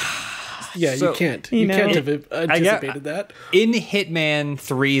go. You can't have anticipated that. In Hitman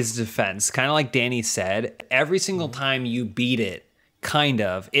 3's defense, kind of like Danny said, every single time you beat it,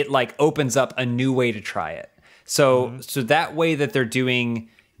 it like opens up a new way to try it. So that way that they're doing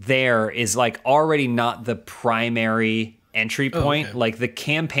there is like already not the primary entry point. Okay. Like the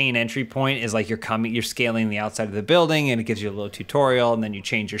campaign entry point is like you're scaling the outside of the building, and it gives you a little tutorial, and then you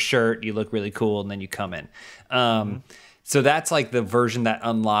change your shirt, you look really cool, and then you come in. So that's like the version that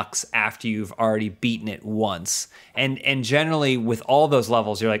unlocks after you've already beaten it once. And generally with all those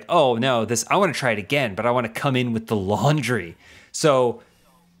levels, you're like, oh no, I want to try it again, but I want to come in with the laundry. So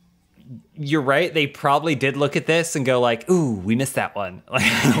you're right. They probably did look at this and go like, ooh, we missed that one. Like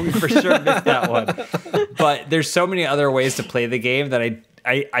we for sure missed that one. But there's so many other ways to play the game that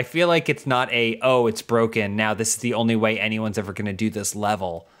I feel like it's not it's broken. Now this is the only way anyone's ever going to do this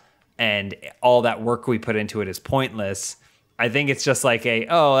level, and all that work we put into it is pointless. I think it's just like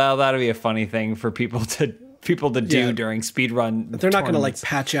well, that'll be a funny thing for people to do during speedrun. They're not going to like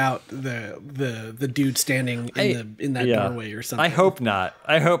patch out the dude standing in that doorway or something. I hope not,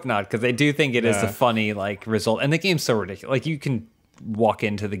 because I do think it is a funny like result, and the game's so ridiculous. Like you can walk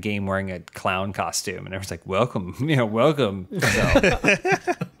into the game wearing a clown costume, and everyone's like, welcome, welcome. So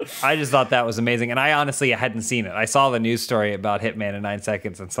I just thought that was amazing, and I honestly hadn't seen it. I saw the news story about Hitman in 9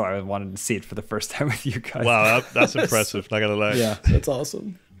 seconds, and so I wanted to see it for the first time with you guys. Wow, that's impressive. Not gonna lie. Yeah, that's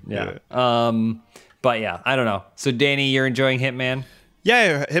awesome. Yeah. But yeah, I don't know. So Danny, you're enjoying Hitman?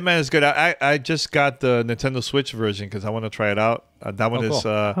 Yeah, Hitman is good. I just got the Nintendo Switch version because I want to try it out. That one is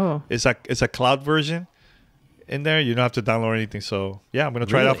it's a cloud version in there. You don't have to download anything. So yeah, I'm gonna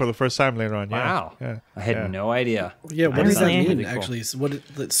try it out for the first time later on. Wow. Yeah. I had no idea. Yeah, what does that mean really cool. actually?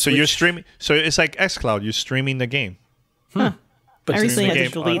 So you're streaming. So it's like xCloud. You're streaming the game. But I recently had to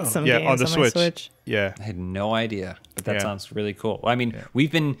delete some games on the Switch. Yeah, I had no idea, but that sounds really cool. I mean,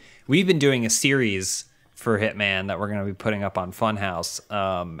 we've been doing a series for Hitman that we're going to be putting up on Funhaus,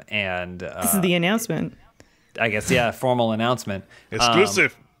 and this is the announcement. I guess formal announcement.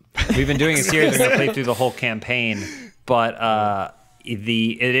 Exclusive. We've been doing a series. We're going to play through the whole campaign, but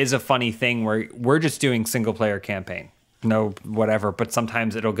it is a funny thing where we're just doing single player campaign. No, whatever, but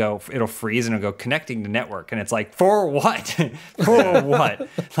sometimes it'll freeze and it'll go connecting to network, and it's like, for what? For what?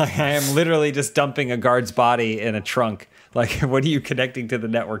 Like I am literally just dumping a guard's body in a trunk. Like, what are you connecting to the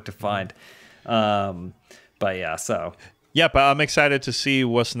network to find? But yeah, so. Yeah, but I'm excited to see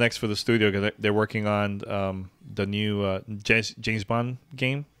what's next for the studio, because they're working on the new James Bond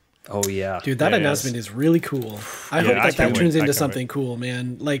game. Oh yeah, dude, that announcement is really cool. I hope that turns into something cool,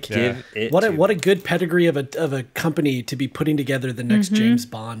 man. Like, what a good pedigree of a company to be putting together the next James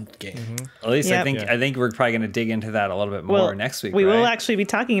Bond game. At least I think we're probably going to dig into that a little bit more next week. We will actually be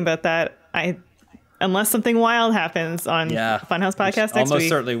talking about that. Unless something wild happens on Funhaus Podcast next week. Almost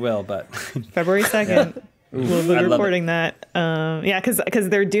certainly will, but February 2nd. We'll be recording that. Because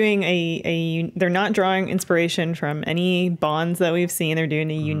they're doing they're not drawing inspiration from any Bonds that we've seen. They're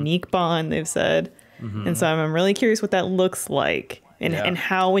doing a unique Bond, they've said. And so I'm really curious what that looks like. And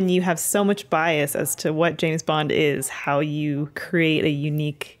how, when you have so much bias as to what James Bond is, how you create a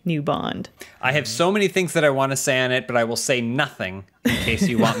unique new Bond. I have so many things that I want to say on it, but I will say nothing in case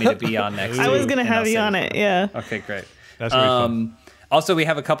you want me to be on next week. I was going to have you on it, yeah. Okay, great. That's really fun. Also, we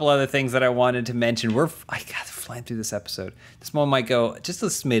have a couple other things that I wanted to mention. I got to flying through this episode. This one might go just a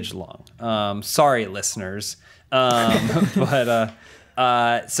smidge long. Sorry, listeners.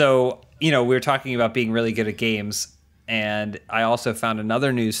 So, we were talking about being really good at games, and I also found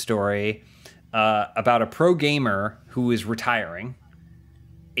another news story about a pro gamer who is retiring,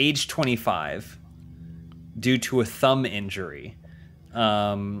 age 25, due to a thumb injury.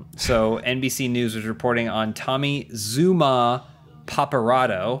 So NBC News was reporting on Tommy Zuma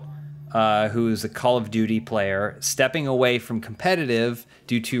Paparazzo, who's a Call of Duty player, stepping away from competitive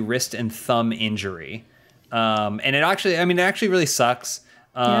due to wrist and thumb injury. And it actually really sucks.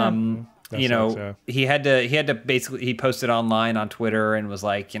 you know, he had to basically, he posted online on Twitter and was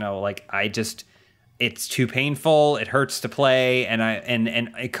like, you know, like, it's too painful. It hurts to play. And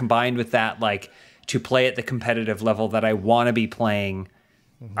it combined with that, like, to play at the competitive level that I want to be playing,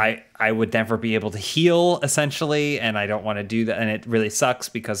 I would never be able to heal, essentially. And I don't want to do that. And it really sucks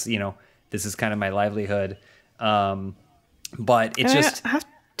because, you know, this is kind of my livelihood. But it's just, I have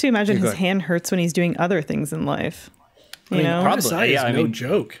to imagine his hand hurts when he's doing other things in life. You know, probably. Yeah, no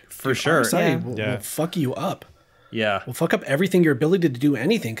joke. For sure. Will fuck you up. Yeah. Will fuck up everything, your ability to do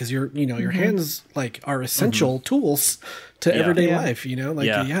anything, because your hands like are essential tools to everyday life, you know? Like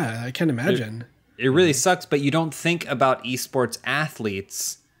I can imagine. It really sucks, but you don't think about esports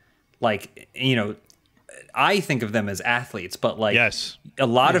athletes like, you know, I think of them as athletes, but like a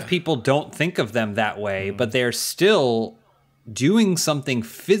lot of people don't think of them that way, but they're still doing something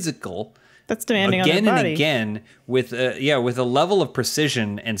physical that's demanding again on their body. And again with a level of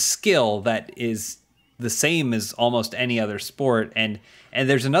precision and skill that is the same as almost any other sport. And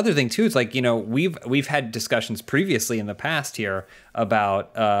there's another thing too. It's like, you know, we've had discussions previously in the past here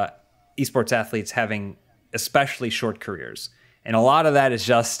about esports athletes having especially short careers, and a lot of that is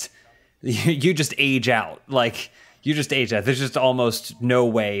just you just age out. Like, you just age out. There's just almost no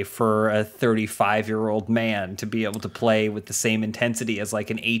way for a 35-year-old man to be able to play with the same intensity as like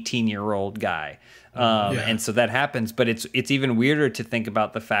an 18-year-old guy. And so that happens, but it's even weirder to think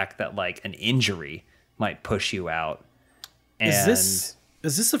about the fact that like an injury might push you out. And is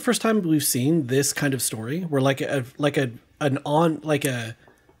this the first time we've seen this kind of story where like an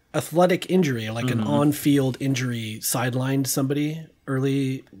athletic injury, like an on-field injury sidelined somebody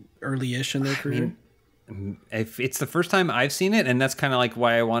early-ish in their career? If it's the first time I've seen it, and that's kind of like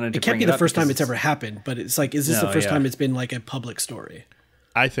why I wanted to. It can't be the first time it's ever happened, but it's like, is this the first time it's been like a public story?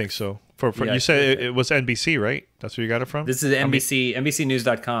 I think so. You said it was NBC, right? That's where you got it from. This is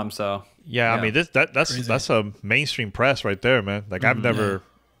NBCnews.com. So I mean, that's a mainstream press right there, man. Like I've never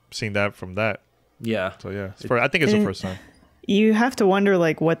seen that from that. Yeah. So I think it's the first time. You have to wonder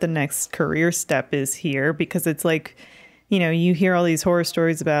like what the next career step is here, because it's like, you know, you hear all these horror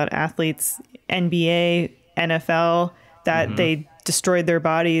stories about athletes, NBA, NFL, that they destroyed their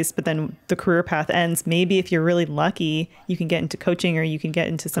bodies, but then the career path ends. Maybe if you're really lucky, you can get into coaching, or you can get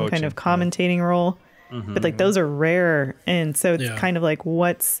into some kind of commentating role. But like those are rare. And so it's kind of like,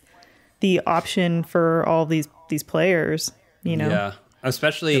 what's the option for all these players, you know? Yeah.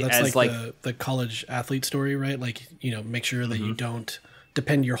 Especially as like the college athlete story, right? Like, you know, make sure that you don't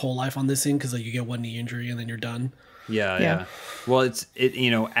depend your whole life on this thing, because like you get one knee injury and then you're done. Yeah. Well,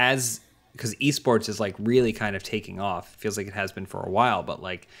 you know, because esports is like really kind of taking off. It feels like it has been for a while, but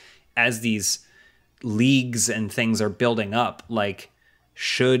like as these leagues and things are building up, like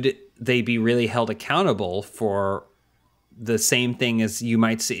should they be really held accountable for the same thing as you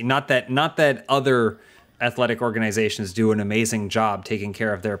might see? Not that other athletic organizations do an amazing job taking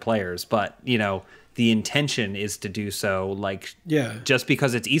care of their players, but you know, the intention is to do so. Like, just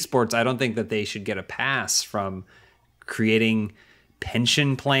because it's esports, I don't think that they should get a pass from creating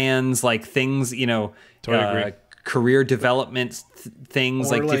pension plans, like things, you know, career development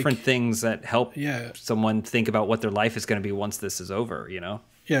things, like different things that help someone think about what their life is going to be once this is over, you know?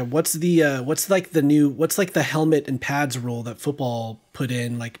 Yeah. What's like the helmet and pads rule that football put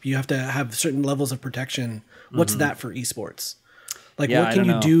in? Like you have to have certain levels of protection. What's that for esports? Like what can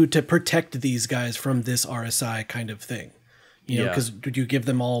you do to protect these guys from this RSI kind of thing? You know, because did you give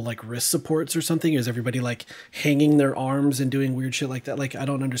them all like wrist supports or something? Is everybody like hanging their arms and doing weird shit like that? Like, I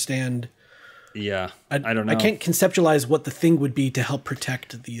don't understand. Yeah, I don't know. I can't conceptualize what the thing would be to help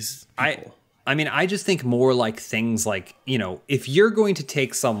protect these people. I mean, I just think more like things like, you know, if you're going to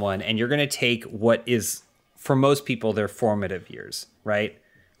take someone and you're going to take what is, for most people, their formative years, right?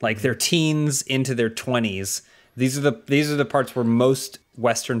 Like their teens into their 20s. These are the parts where most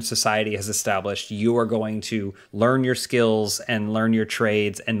Western society has established you are going to learn your skills and learn your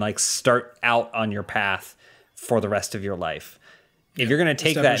trades and like start out on your path for the rest of your life. If you're going to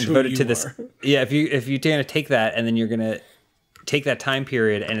take that and devote it to this, if you're going to take that and then you're going to take that time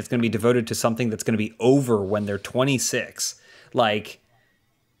period and it's going to be devoted to something that's going to be over when they're 26, like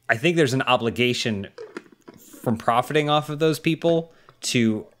I think there's an obligation from profiting off of those people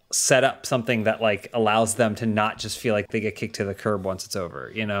to set up something that like allows them to not just feel like they get kicked to the curb once it's over,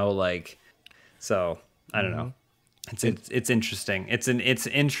 you know, like, so I don't know. It's interesting. It's an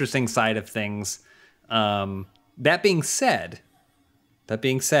interesting side of things. That being said,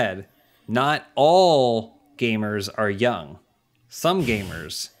 not all gamers are young. Some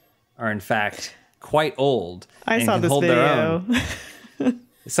gamers are in fact quite old. I saw this video.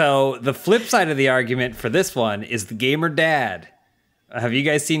 So the flip side of the argument for this one is the gamer dad. Have you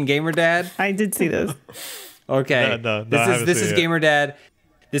guys seen Gamer Dad? I did see this. Okay. No, this is Gamer Dad.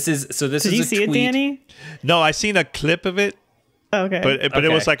 This is Did a you see tweet. it, Danny? No, I seen a clip of it, Okay. but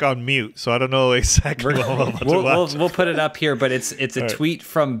it was like on mute, so I don't know exactly what I'm about to watch. We'll put it up here, but it's a tweet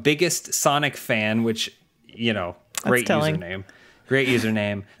from biggest Sonic fan, which, you know, great username. Great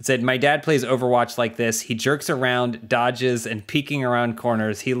username. It said, "My dad plays Overwatch like this. He jerks around, dodges, and peeking around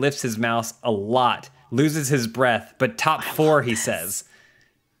corners. He lifts his mouse a lot, loses his breath, but top 4, he says."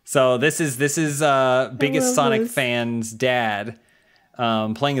 So this is biggest Sonic fan's dad,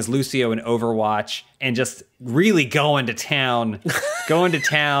 playing as Lucio in Overwatch and just really going to town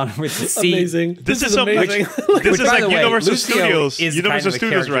with the seat. Amazing. This is amazing. This is by like the way, Universal Lucio Studios. is Universal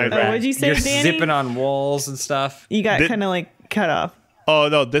kind of a Studios, character right? in what'd you say, You're Danny? zipping on walls and stuff. You got kind of like cut off. Oh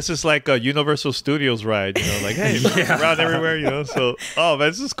no, this is like a Universal Studios ride. You know, like hey, around everywhere. You know, so man,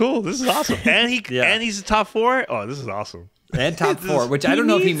 this is cool. This is awesome. And he's the top 4. Oh, this is awesome. And top 4, which I don't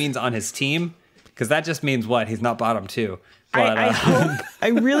know if he means on his team, because that just means what? He's not bottom 2. But, I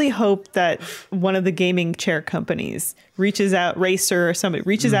really hope that one of the gaming chair companies reaches out, Racer or somebody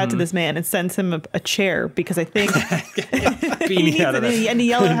reaches out to this man and sends him a chair, because I think he needs and a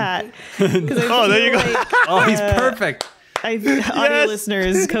yellow hat. Oh, there you go. Oh, he's perfect. Audio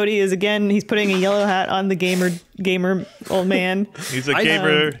listeners, Cody is he's putting a yellow hat on the gamer old man. He's a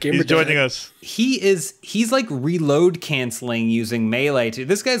gamer. He's joining us. He's like reload canceling using melee too.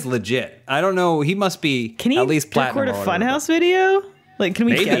 This guy's legit. I don't know. He must be Can he at least platinum. record a Funhaus video? Like, can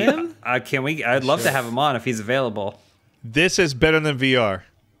we Maybe. get him? Can we? I'd love to have him on if he's available. This is better than VR.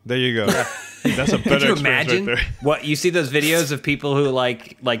 There you go. That's a better Could you experience imagine right there. what you see those videos of people who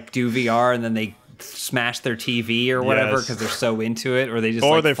like do VR and then they smash their TV or whatever because they're so into it, or they just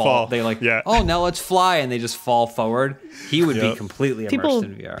they fall. They yeah. Oh, now let's fly, and they just fall forward. He would be completely immersed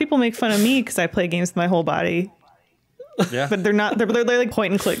in VR. People make fun of me because I play games with my whole body. Yeah, but they're not. They're like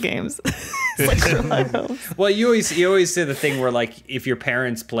point and click games. It's like Sherlock Holmes. Well, you always say the thing where like if your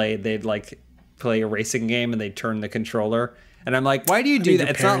parents played, they'd like play a racing game and they'd turn the controller. And I'm like, why do you do that?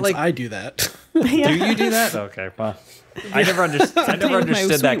 It's not like I do that. Do you do that? Okay, well, I never understood that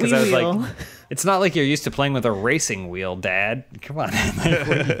because I was like, it's not like you're used to playing with a racing wheel, Dad. Come on, like,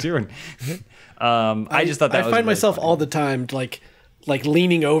 what are you doing? I just thought that I find myself all the time like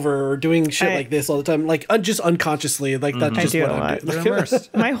leaning over or doing shit like this all the time, like just unconsciously. Like that's just what I'm doing.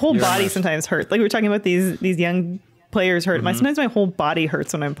 My whole body sometimes hurts. Like we were talking about these young players hurt. Sometimes my whole body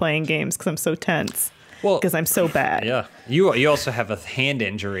hurts when I'm playing games because I'm so tense. Well, because I'm so bad. Yeah. You also have a hand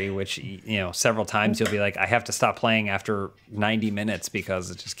injury, which, you know, several times you'll be like, I have to stop playing after 90 minutes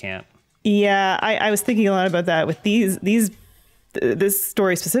because it just can't. Yeah, I was thinking a lot about that with this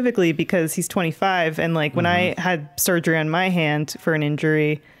story specifically because he's 25. And like when I had surgery on my hand for an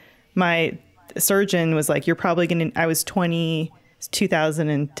injury, my surgeon was like, you're probably going to, I was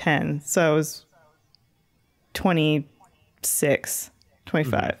 2010. So I was 26,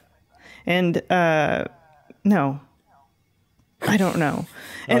 25. And no, I don't know.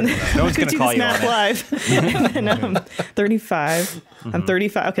 And no one's going to call you on it. Live. And then 35. I'm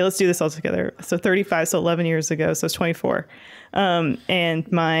 35. Okay, let's do this all together. So 35, so 11 years ago. So it's 24.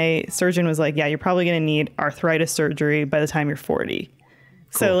 And my surgeon was like, yeah, you're probably going to need arthritis surgery by the time you're 40. Cool,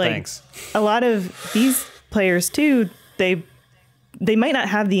 so like thanks. A lot of these players too, they might not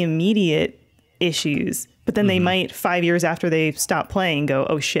have the immediate issues, but then they might 5 years after they stop playing go,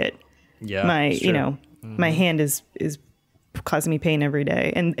 oh shit. Yeah, my hand is causing me pain every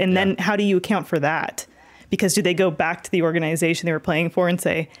day. And then how do you account for that? Because do they go back to the organization they were playing for and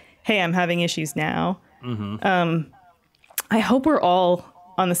say, hey, I'm having issues now? I hope we're all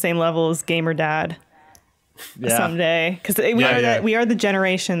on the same level as Gamer Dad someday. Because we are the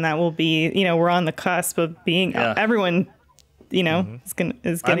generation that will be, we're on the cusp of being everyone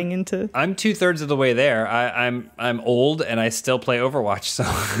is getting into. I'm 2/3 of the way there. I'm old and I still play Overwatch. So,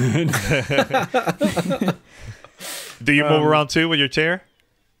 do you move around too with your chair?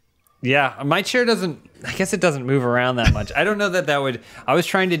 Yeah, my chair doesn't. I guess it doesn't move around that much. I don't know that would. I was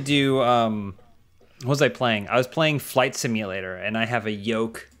trying to do. What was I playing? I was playing Flight Simulator, and I have a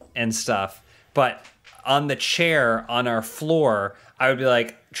yoke and stuff. But on the chair on our floor, I would be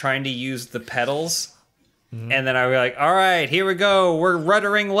like trying to use the pedals. And then I would be like, all right, here we go. We're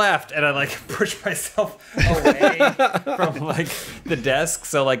ruddering left. And I like push myself away from like the desk.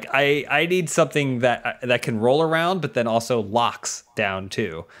 So like I need something that can roll around, but then also locks down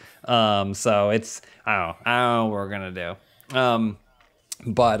too. So it's, I don't know what we're going to do.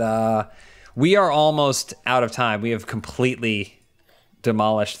 But we are almost out of time. We have completely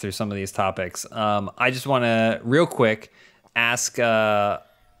demolished through some of these topics. I just want to real quick ask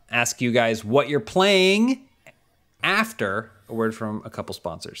you guys what you're playing after a word from a couple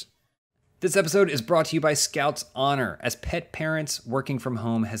sponsors. This episode is brought to you by Scouts Honor. As pet parents, working from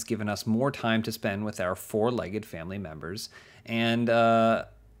home has given us more time to spend with our four-legged family members. And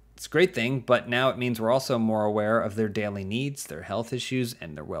it's a great thing, but now it means we're also more aware of their daily needs, their health issues,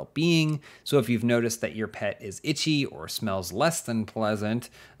 and their well-being. So if you've noticed that your pet is itchy or smells less than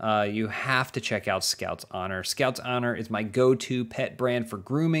pleasant, you have to check out Scouts Honor. Scouts Honor is my go-to pet brand for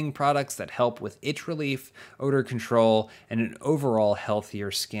grooming products that help with itch relief, odor control, and an overall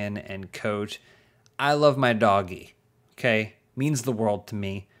healthier skin and coat. I love my doggy, okay? Means the world to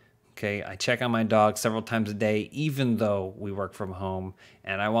me. Okay, I check on my dog several times a day, even though we work from home,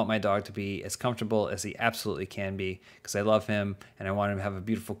 and I want my dog to be as comfortable as he absolutely can be because I love him and I want him to have a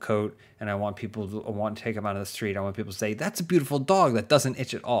beautiful coat, and I want to take him out of the street. I want people to say, that's a beautiful dog that doesn't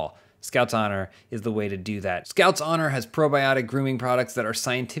itch at all. Scouts Honor is the way to do that. Scouts Honor has probiotic grooming products that are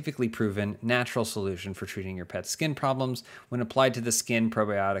scientifically proven natural solution for treating your pet's skin problems. When applied to the skin,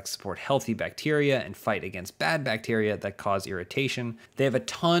 probiotics support healthy bacteria and fight against bad bacteria that cause irritation. They have a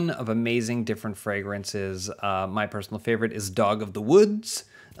ton of amazing different fragrances. My personal favorite is Dog of the Woods,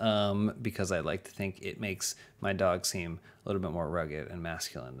 because I like to think it makes my dog seem a little bit more rugged and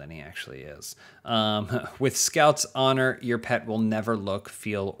masculine than he actually is. With Scouts Honor, your pet will never look,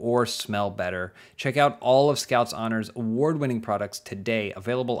 feel, or smell better. Check out all of Scouts Honor's award-winning products today,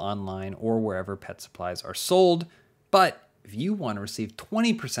 available online or wherever pet supplies are sold. But if you want to receive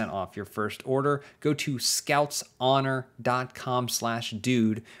 20% off your first order, go to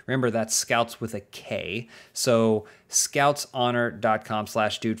scoutshonor.com/dude. Remember, that's Scouts with a K. So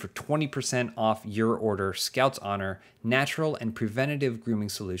scoutshonor.com/dude for 20% off your order. Scouts Honor, natural and preventative grooming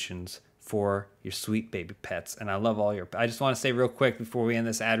solutions for your sweet baby pets. And I love all your, I just want to say real quick before we end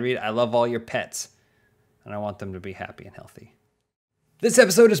this ad read, I love all your pets and I want them to be happy and healthy. This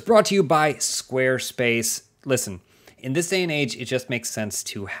episode is brought to you by Squarespace. Listen, in this day and age, it just makes sense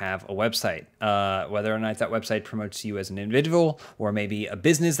to have a website, whether or not that website promotes you as an individual or maybe a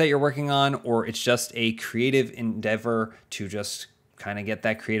business that you're working on, or it's just a creative endeavor to just kind of get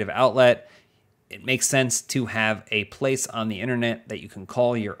that creative outlet. It makes sense to have a place on the internet that you can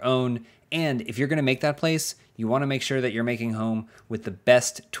call your own. And if you're going to make that place, you want to make sure that you're making home with the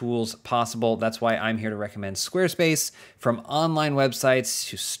best tools possible. That's why I'm here to recommend Squarespace. From online websites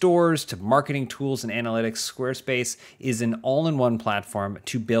to stores to marketing tools and analytics, Squarespace is an all-in-one platform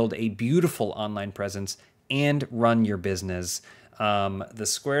to build a beautiful online presence and run your business. The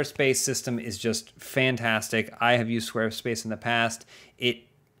Squarespace system is just fantastic. I have used Squarespace in the past.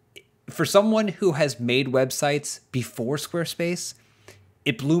 For someone who has made websites before Squarespace,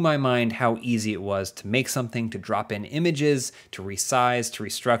 it blew my mind how easy it was to make something, to drop in images, to resize, to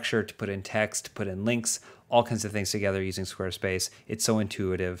restructure, to put in text, to put in links, all kinds of things together using Squarespace. It's so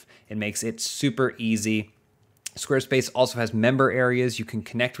intuitive. It makes it super easy. Squarespace also has member areas. You can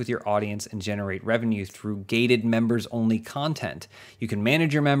connect with your audience and generate revenue through gated members-only content. You can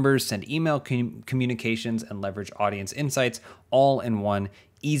manage your members, send email communications, and leverage audience insights all in one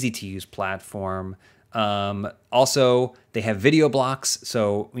easy-to-use platform. Also, they have video blocks.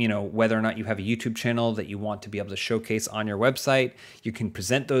 So, whether or not you have a YouTube channel that you want to be able to showcase on your website, you can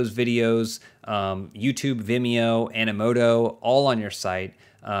present those videos, YouTube, Vimeo, Animoto, all on your site.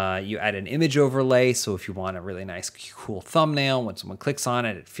 You add an image overlay. So if you want a really nice, cool thumbnail, when someone clicks on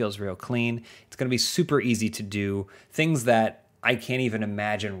it, it feels real clean. It's going to be super easy to do things that I can't even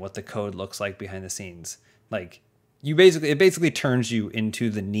imagine what the code looks like behind the scenes. Like it basically turns you into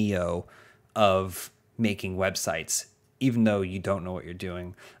the Neo of making websites, even though you don't know what you're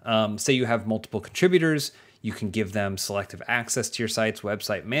doing. Say you have multiple contributors, you can give them selective access to your site's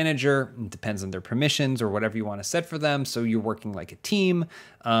website manager. It depends on their permissions or whatever you want to set for them. So you're working like a team.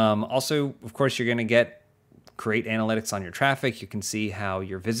 Also, of course, you're going to get great analytics on your traffic. You can see how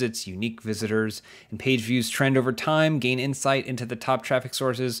your visits, unique visitors, and page views trend over time, gain insight into the top traffic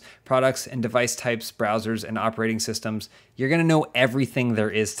sources, products and device types, browsers, and operating systems. You're going to know everything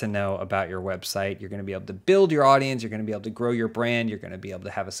there is to know about your website. You're going to be able to build your audience. You're going to be able to grow your brand. You're going to be able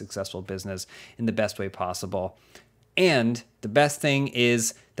to have a successful business in the best way possible. And the best thing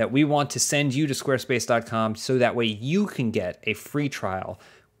is that we want to send you to squarespace.com so that way you can get a free trial.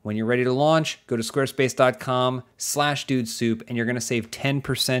 When you're ready to launch, go to squarespace.com/dudesoup and you're going to save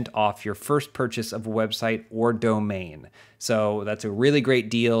 10% off your first purchase of a website or domain. So that's a really great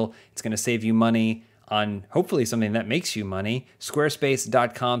deal. It's going to save you money on hopefully something that makes you money.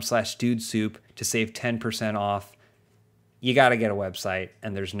 Squarespace.com/dudesoup to save 10% off. You got to get a website,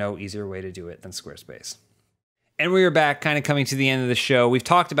 and there's no easier way to do it than Squarespace. And we are back, kind of coming to the end of the show. We've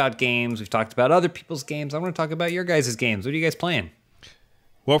talked about games. We've talked about other people's games. I want to talk about your guys' games. What are you guys playing?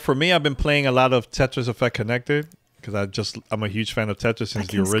 Well, for me, I've been playing a lot of Tetris Effect Connected. because I'm a huge fan of Tetris since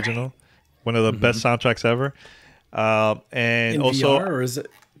the original. One of the best soundtracks ever. And in also, VR, or is it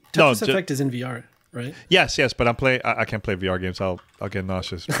Tetris Effect is in VR, right? Yes, but I can't play VR games. I'll get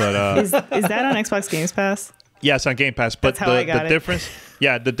nauseous. But is that on Xbox Games Pass? Yes, on Game Pass. But the difference,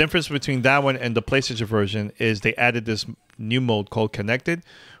 the difference between that one and the PlayStation version is they added this new mode called Connected,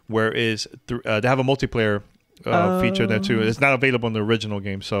 where they have a multiplayer feature there too. It's not available in the original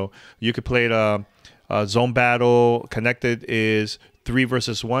game, so you could play it. Zone Battle. Connected is 3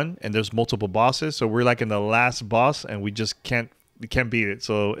 versus 1, and there's multiple bosses. So we're like in the last boss, and we can't beat it.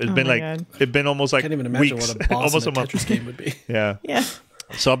 So it's been almost like I can't even imagine weeks. what a boss almost in a Tetris game would be. Yeah. Yeah.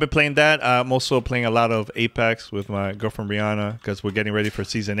 So I've been playing that. I'm also playing a lot of Apex with my girlfriend Brianna because we're getting ready for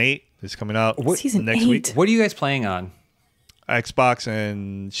Season 8. It's coming out next week. What are you guys playing on? Xbox,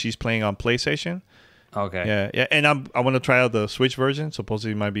 and she's playing on PlayStation. Okay. Yeah. And I want to try out the Switch version.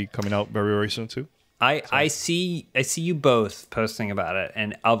 Supposedly it might be coming out very, very soon too. I see you both posting about it,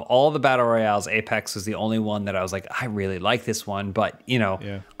 and of all the battle royales, Apex was the only one that I was like, I really like this one, but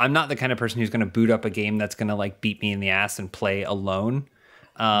I'm not the kind of person who's going to boot up a game that's going to like beat me in the ass and play alone.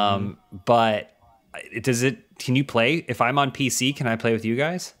 But can you play if I'm on PC? Can I play with you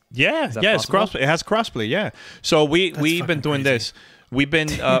guys? Yeah, it's crossplay. It has crossplay. Yeah. So we've been doing this. We've been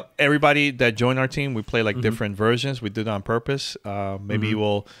everybody that joined our team. We play like different versions. We did it on purpose. Maybe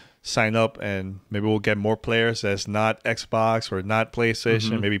we'll sign up and maybe we'll get more players that's not Xbox or not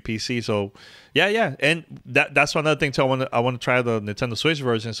PlayStation, maybe PC. So yeah, and that's another thing too. I want to try the Nintendo Switch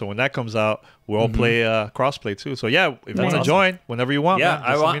version. So when that comes out, we'll all play crossplay too. So yeah, if you want to join whenever you want. Yeah,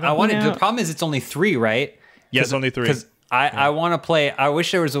 man, I want to. The problem is it's only 3, right? Yeah, it's only 3. Because I want to play. I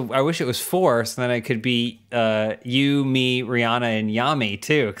wish it was 4, so then I could beat you, me, Rihanna, and Yami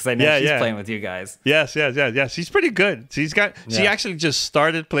too. Because I know she's playing with you guys. Yes. She's pretty good. She actually just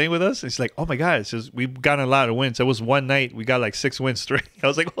started playing with us. And she's like, oh my god, we've gotten a lot of wins. It was one night we got like 6 wins straight. I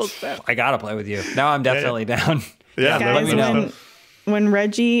was like, oh snap! I gotta play with you now. I'm definitely down. Yeah, guys, let me know. When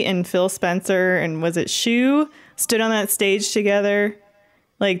Reggie and Phil Spencer and was it Shu stood on that stage together,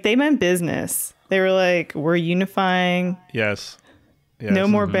 like they meant business. They were like, we're unifying. Yes. No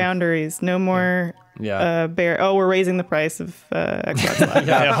more boundaries. No more we're raising the price of Xbox Live.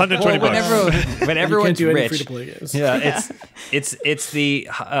 Yeah, $120. When everyone's rich. Free-to-play games. It's the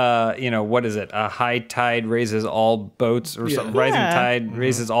what is it? A high tide raises all boats, or rising tide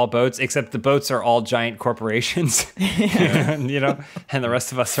raises all boats, except the boats are all giant corporations. And the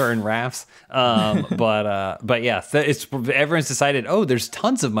rest of us are in rafts. But yeah, everyone's decided, there's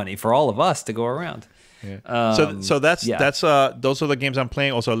tons of money for all of us to go around. Yeah. So that's those are the games I'm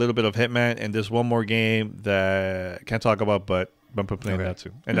playing. Also a little bit of Hitman, and there's one more game that I can't talk about, but I'm playing that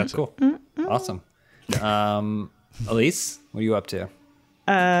too. And that's cool. Awesome. Elise, what are you up to?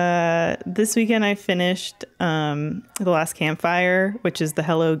 This weekend I finished The Last Campfire, which is the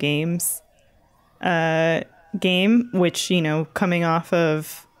Hello Games game, which coming off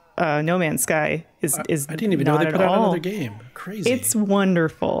of No Man's Sky is I didn't even know they put out another game. Crazy. It's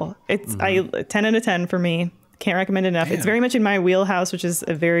wonderful. It's 10 out of 10 for me. Can't recommend it enough. Damn. It's very much in my wheelhouse, which is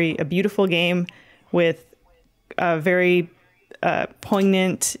a beautiful game with a very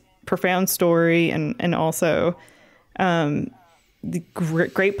poignant, profound story, and also the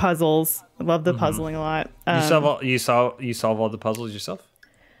great puzzles. I love the puzzling a lot. You solve all the puzzles yourself?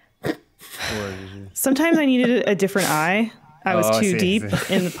 Sometimes I needed a different eye. I was too deep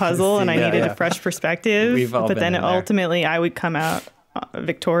in the puzzle, and I needed a fresh perspective. But then ultimately, I would come out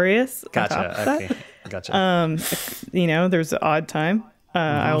victorious. Gotcha. Okay. Gotcha. There's an odd time.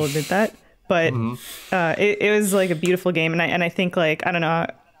 I will admit that. But it was like a beautiful game, and I think, like, I don't know,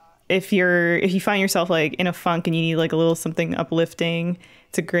 if you find yourself like in a funk and you need like a little something uplifting,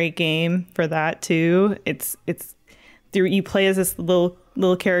 it's a great game for that too. It's you play as this little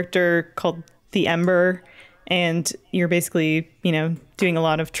character called the Ember. And you're basically, doing a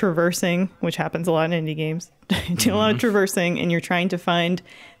lot of traversing, which happens a lot in indie games. Do a lot of traversing, and you're trying to find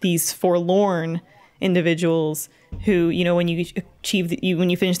these forlorn individuals who, when you when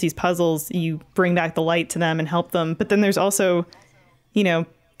you finish these puzzles, you bring back the light to them and help them. But then there's also,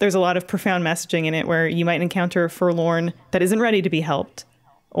 there's a lot of profound messaging in it where you might encounter a forlorn that isn't ready to be helped,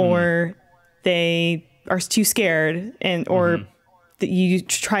 or they are too scared, or that you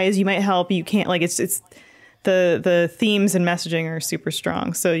try as you might help, you can't. Like it's. The themes and messaging are super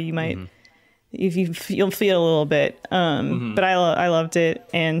strong, so you might you'll feel a little bit. But I loved it,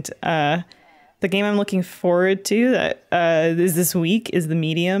 and the game I'm looking forward to that is this week is The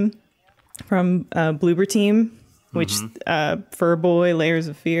Medium from Bloober Team, which Fur Boy, Layers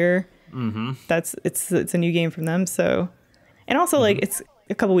of Fear. It's a new game from them. So, and also like it's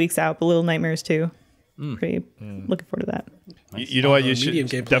a couple weeks out, but Little Nightmares too. Pretty looking forward to that. You know what? You should medium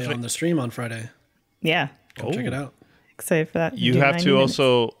gameplay definitely on the stream on Friday. Yeah. Come check it out. Excited for that. You have to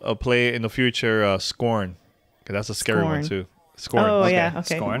also play in the future Scorn, because that's a scary one too. Scorn. Oh yeah,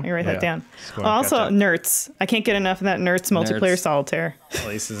 okay. Scorn. You write that down. Scorn. Also, Gotcha. Nerds. I can't get enough of that Nerds multiplayer solitaire.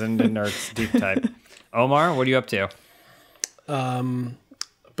 Elise is into Nerds deep type. Omar, what are you up to?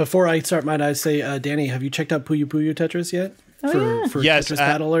 Before I start mine, I'd say, Danny, have you checked out Puyo Puyo Tetris yet? For Yes, Tetris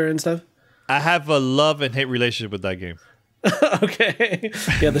Battler and stuff? I have a love and hate relationship with that game. Okay.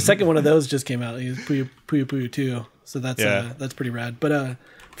 Yeah, the second one of those just came out. Puyo Puyo 2. So that's pretty rad. But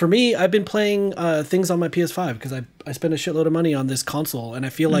for me, I've been playing things on my PS5 because I spend a shitload of money on this console, and I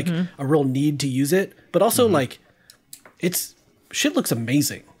feel like a real need to use it. But also, like, shit looks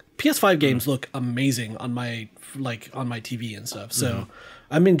amazing. PS5 games look amazing on my TV and stuff. So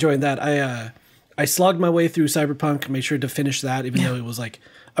I'm enjoying that. I slogged my way through Cyberpunk, made sure to finish that, even though it was like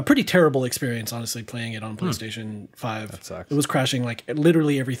a pretty terrible experience, honestly, playing it on PlayStation 5. That sucks. It was crashing like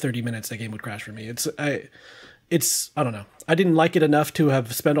literally every 30 minutes. That game would crash for me. I don't know. I didn't like it enough to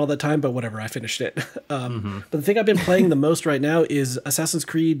have spent all that time, but whatever. I finished it. But the thing I've been playing the most right now is Assassin's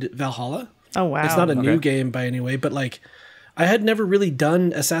Creed Valhalla. Oh wow. It's not a new game by any way, but like I had never really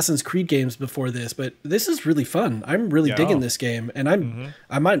done Assassin's Creed games before this, but this is really fun. I'm really digging this game, and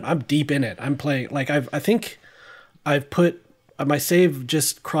I'm deep in it. I'm playing like I think I've put my save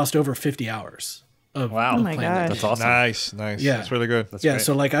just crossed over 50 hours. Of Oh my playing gosh. That's awesome. Nice. Yeah. That's really good. That's yeah, great.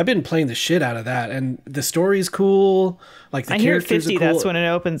 so like I've been playing the shit out of that, and the story's cool. Like the I hear at characters 50, are cool. that's when it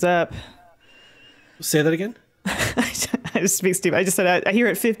opens up. Say that again. I just speak stupid. I just said I hear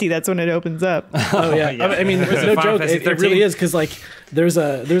at 50, that's when it opens up. Oh yeah. I mean, it's no joke. It really is, because like there's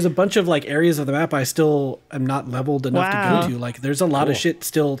a bunch of like areas of the map I still am not leveled enough to go to. Like there's a lot of shit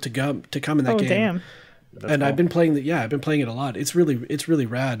still to come in that game. Damn. And I've been playing I've been playing it a lot. It's really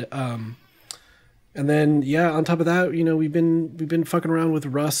rad. And then on top of that, we've been fucking around with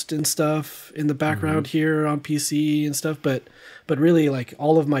Rust and stuff in the background here on PC and stuff, but really like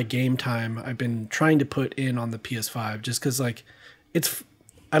all of my game time I've been trying to put in on the PS5, just cuz like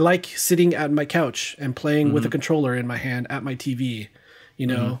I like sitting at my couch and playing with a controller in my hand at my TV,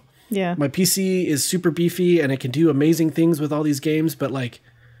 Yeah. My PC is super beefy and it can do amazing things with all these games, but like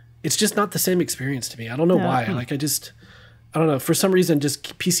it's just not the same experience to me. I don't know why. Like I don't know. For some reason,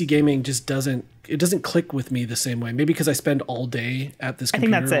 just PC gaming just doesn't click with me the same way. Maybe because I spend all day at this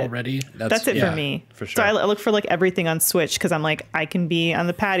computer already. That's it for me. For sure. So I look for like everything on Switch, because I'm like, I can be on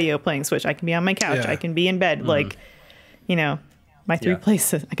the patio playing Switch. I can be on my couch. I can be in bed. Like, my three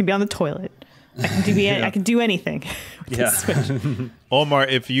places. I can be on the toilet. I can do anything with the Switch. Omar,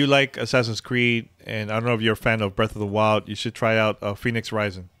 if you like Assassin's Creed, and I don't know if you're a fan of Breath of the Wild, you should try out Phoenix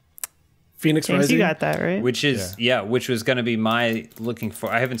Rising. Phoenix James, Rising. you got that, right? Which is which was going to be my looking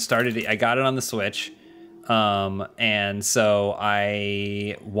for. I haven't started it. I got it on the Switch, and so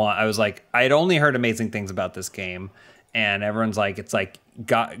I was like, I had only heard amazing things about this game, and everyone's like, it's like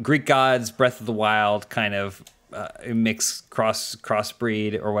Greek gods, Breath of the Wild kind of mix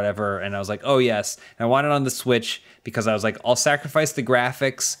crossbreed or whatever. And I was like, oh yes, and I want it on the Switch because I was like, I'll sacrifice the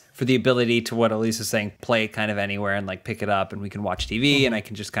graphics for the ability to, what Elise is saying, play it kind of anywhere and like pick it up, and we can watch TV and I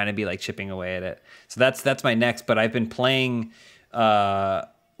can just kind of be like chipping away at it. So that's my next. But I've been playing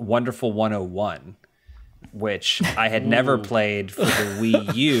Wonderful 101, which I had never played for the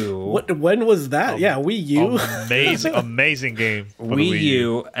Wii U. When was that? Wii U. Amazing game. For Wii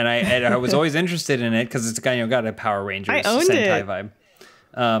U, and I was always interested in it because it's got a Power Rangers I owned Sentai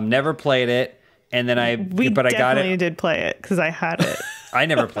vibe. Never played it, and then I got it. Did play it because I had it. I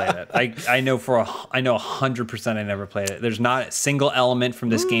never played it. I know 100% I never played it. There's not a single element from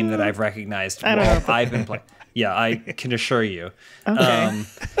this game that I've recognized while I've been playing. Yeah, I can assure you. Okay.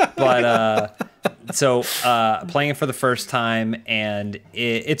 So playing it for the first time, and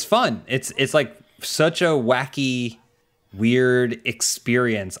it's fun. It's like such a wacky, weird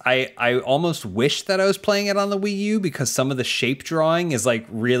experience. I almost wish that I was playing it on the Wii U, because some of the shape drawing is like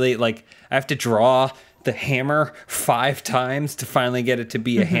really like I have to draw the hammer 5 times to finally get it to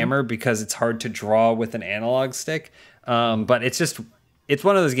be a hammer, because it's hard to draw with an analog stick. But it's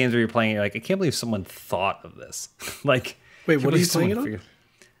one of those games where you're playing, you're like, I can't believe someone thought of this. Like, wait, what are you playing it on?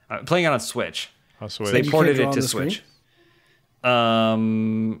 I'm playing it on Switch. On Switch. So they ported it to Switch. Switch. I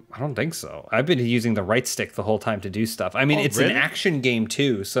don't think so. I've been using the right stick the whole time to do stuff. I mean, it's really? an action game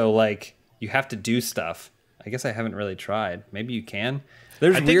too, so like you have to do stuff. I guess I haven't really tried. Maybe you can.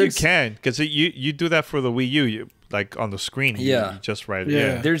 I think you can, because you do that for the Wii U. You, like on the screen. Yeah. You just right.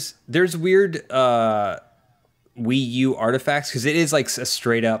 Yeah. There's weird Wii U artifacts, because it is like a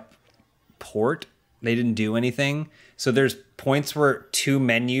straight up port. They didn't do anything. So there's points where two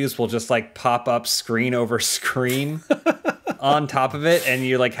menus will just like pop up screen over screen on top of it, and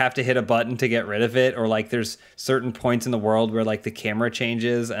you like have to hit a button to get rid of it. Or like there's certain points in the world where like the camera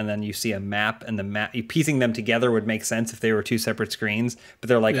changes and then you see a map, and the map, piecing them together would make sense if they were two separate screens, but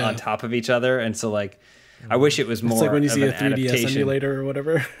they're like on top of each other. And so like I wish it was more. It's like when you of see a an 3DS adaptation. emulator or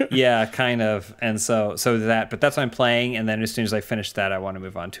whatever. Yeah, kind of. And so that, but that's what I'm playing. And then as soon as I finish that, I want to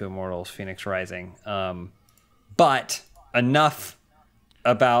move on to Immortals Phoenix Rising. But enough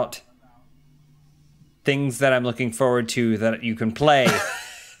about things that I'm looking forward to that you can play.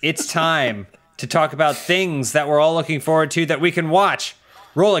 It's time to talk about things that we're all looking forward to that we can watch.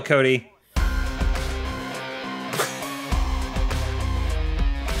 Roll it, Cody.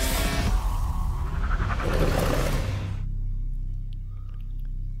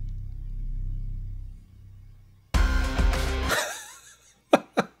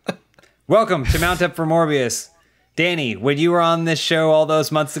 Welcome to Mount Up for Morbius. Danny, when you were on this show all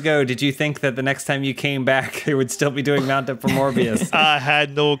those months ago, did you think that the next time you came back, it would still be doing Mount Up for Morbius? I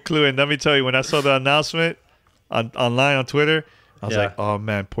had no clue. And let me tell you, when I saw the announcement online on Twitter, I was like, oh,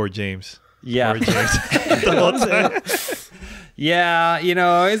 man, poor James. Yeah. Poor James. The whole time. Yeah, you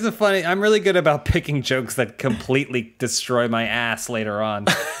know, it's a funny... I'm really good about picking jokes that completely destroy my ass later on.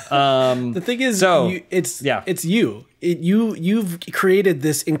 The thing is, it's you. You've created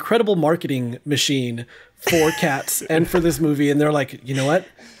this incredible marketing machine for Cats and for this movie, and they're like, you know what?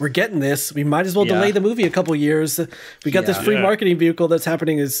 We're getting this. We might as well delay the movie a couple years. We got this free marketing vehicle that's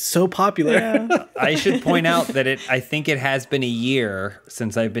happening, is so popular. Yeah. I should point out that I think it has been a year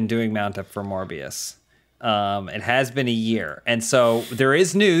since I've been doing Mount Up for Morbius. It has been a year, and so there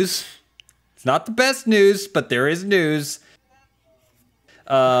is news. It's not the best news, but there is news.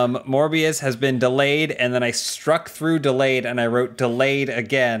 Morbius has been delayed, and then I struck through delayed and I wrote delayed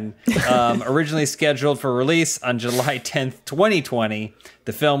again. Originally scheduled for release on July 10th, 2020.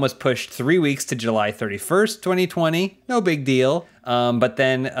 The film was pushed 3 weeks to July 31st, 2020. No big deal. But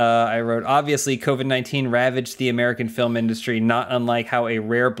then I wrote, obviously, COVID-19 ravaged the American film industry, not unlike how a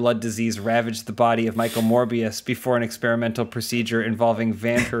rare blood disease ravaged the body of Michael Morbius before an experimental procedure involving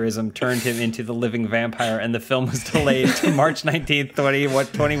vampirism turned him into the living vampire, and the film was delayed to March 19th,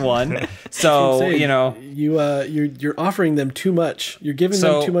 2021. So, you know... You're offering them too much. You're giving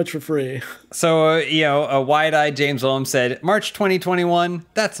them too much for free. So, you know, a wide-eyed James Willem said, March 2021,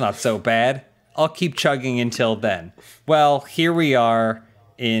 that's not so bad. I'll keep chugging until then. Well, here we are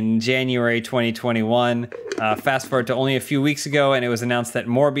in January 2021. Fast forward to only a few weeks ago, and it was announced that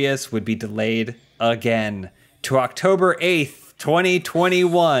Morbius would be delayed again to October 8th,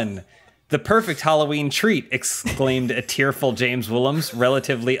 2021. The perfect Halloween treat, exclaimed a tearful James Willems,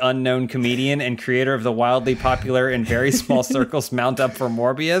 relatively unknown comedian and creator of the wildly popular in very small circles Mount Up for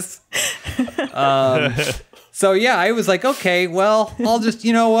Morbius. So yeah, I was like, okay, well, I'll just,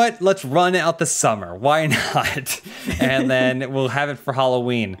 you know what? Let's run out the summer. Why not? And then we'll have it for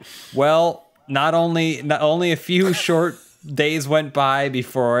Halloween. Well, not only a few short days went by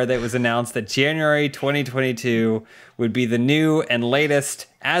before it was announced that January 2022 would be the new and latest,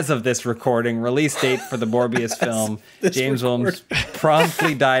 as of this recording, release date for the Morbius film. James Willems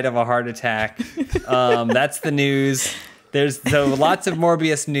promptly died of a heart attack. That's the news. There's lots of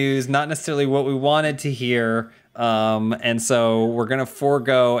Morbius news, not necessarily what we wanted to hear. And so we're going to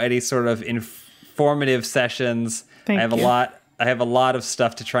forego any sort of informative sessions. I have a lot of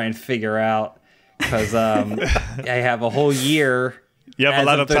stuff to try and figure out because I have a whole year. You have a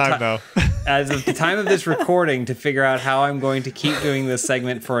lot of time now. As of the time of this recording to figure out how I'm going to keep doing this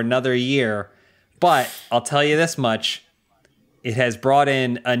segment for another year. But I'll tell you this much. It has brought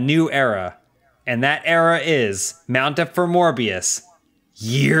in a new era. And that era is Mount Up for Morbius,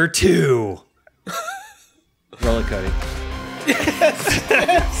 Year 2. Roll it, Cody.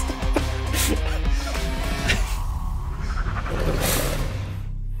 Yes.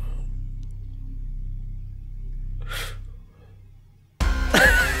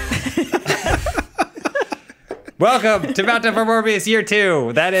 Welcome to Mount Up for Morbius Year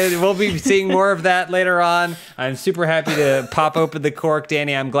 2. That is, we'll be seeing more of that later on. I'm super happy to pop open the cork.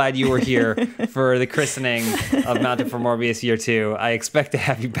 Danny, I'm glad you were here for the christening of Mount Up for Morbius Year 2. I expect to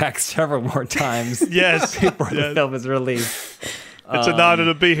have you back several more times. Yes. Before the film is released. It's an honor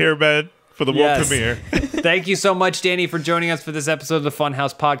to be here, man, for the world premiere. Thank you so much, Danny, for joining us for this episode of the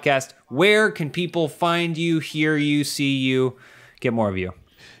Funhaus podcast. Where can people find you, hear you, see you, get more of you?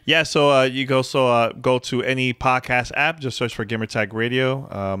 Yeah, so you go to any podcast app, just search for GamerTag Radio,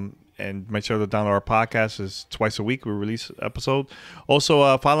 and make sure to download our podcast. Is twice a week we release an episode.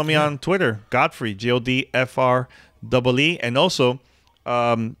 Also, follow me on Twitter, Godfrey, GODFREE, and also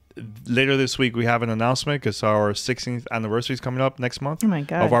later this week we have an announcement because our 16th anniversary is coming up next month. Oh my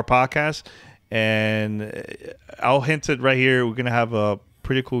God. Of our podcast, and I'll hint it right here. We're gonna have a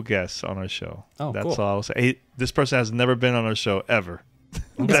pretty cool guest on our show. Oh, that's cool. all I'll say. Hey, this person has never been on our show ever.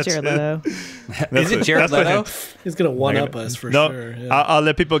 It's Jared Leto. Is it Jared Leto? He's gonna one up us for sure. Yeah. I'll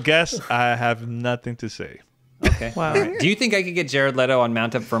let people guess. I have nothing to say. Okay. Wow. All right. Do you think I could get Jared Leto on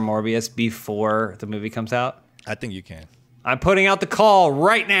Mount Up for Morbius before the movie comes out? I think you can. I'm putting out the call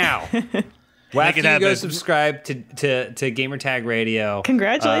right now. Well, after you go happen. subscribe to GamerTag Radio.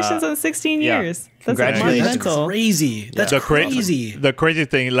 Congratulations on 16 yeah. years. That's Congratulations. That's monumental. crazy. That's crazy. The crazy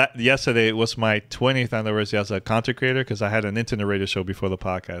thing, yesterday was my 20th anniversary as a content creator because I had an internet radio show before the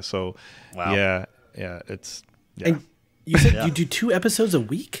podcast. So, wow. yeah, it's... Yeah. And you said you do 2 episodes a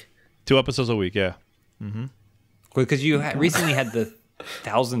week? 2 episodes a week, yeah. Mm-hmm. Because you recently had the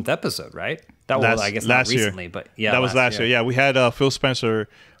 1000th episode, right? That was, I guess, not recently, but yeah. That was last year. Yeah, we had Phil Spencer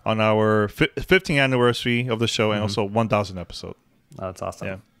on our 15th anniversary of the show and also 1000 episode. Oh, that's awesome.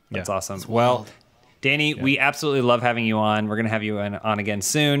 Yeah. That's awesome. Well, Danny, we absolutely love having you on. We're going to have you on again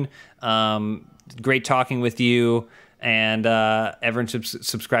soon. Great talking with you. And everyone should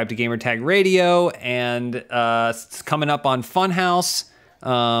subscribe to GamerTag Radio. And it's coming up on Funhaus.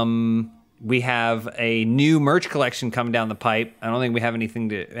 We have a new merch collection coming down the pipe. I don't think we have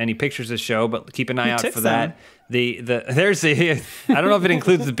any pictures to show, but keep an eye out for that. There's the I don't know if it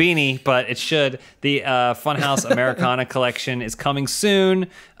includes the beanie, but it should. The Funhaus Americana collection is coming soon. We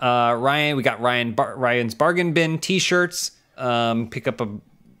got Ryan's Bargain Bin T-shirts. Pick up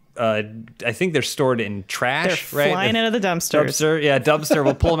I think they're stored in trash, They're right? flying out of the dumpsters. Dumpster.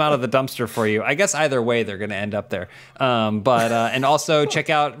 We'll pull them out of the dumpster for you. I guess either way, they're going to end up there. And also check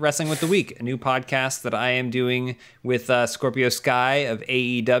out Wrestling with the Week, a new podcast that I am doing with Scorpio Sky of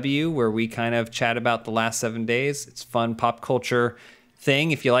AEW, where we kind of chat about the last 7 days. It's fun pop culture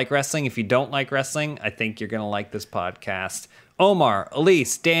thing. If you like wrestling, if you don't like wrestling, I think you're going to like this podcast. Omar,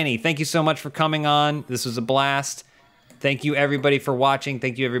 Elise, Danny, thank you so much for coming on. This was a blast. Thank you, everybody, for watching.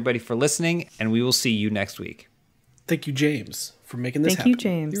 Thank you, everybody, for listening. And we will see you next week. Thank you, James, for making this happen. Thank you,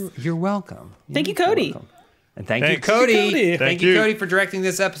 James. You're welcome. Thank you, Cody. And thank you, Cody. Cody. Thank you, Cody, for directing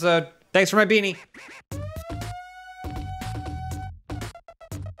this episode. Thanks for my beanie.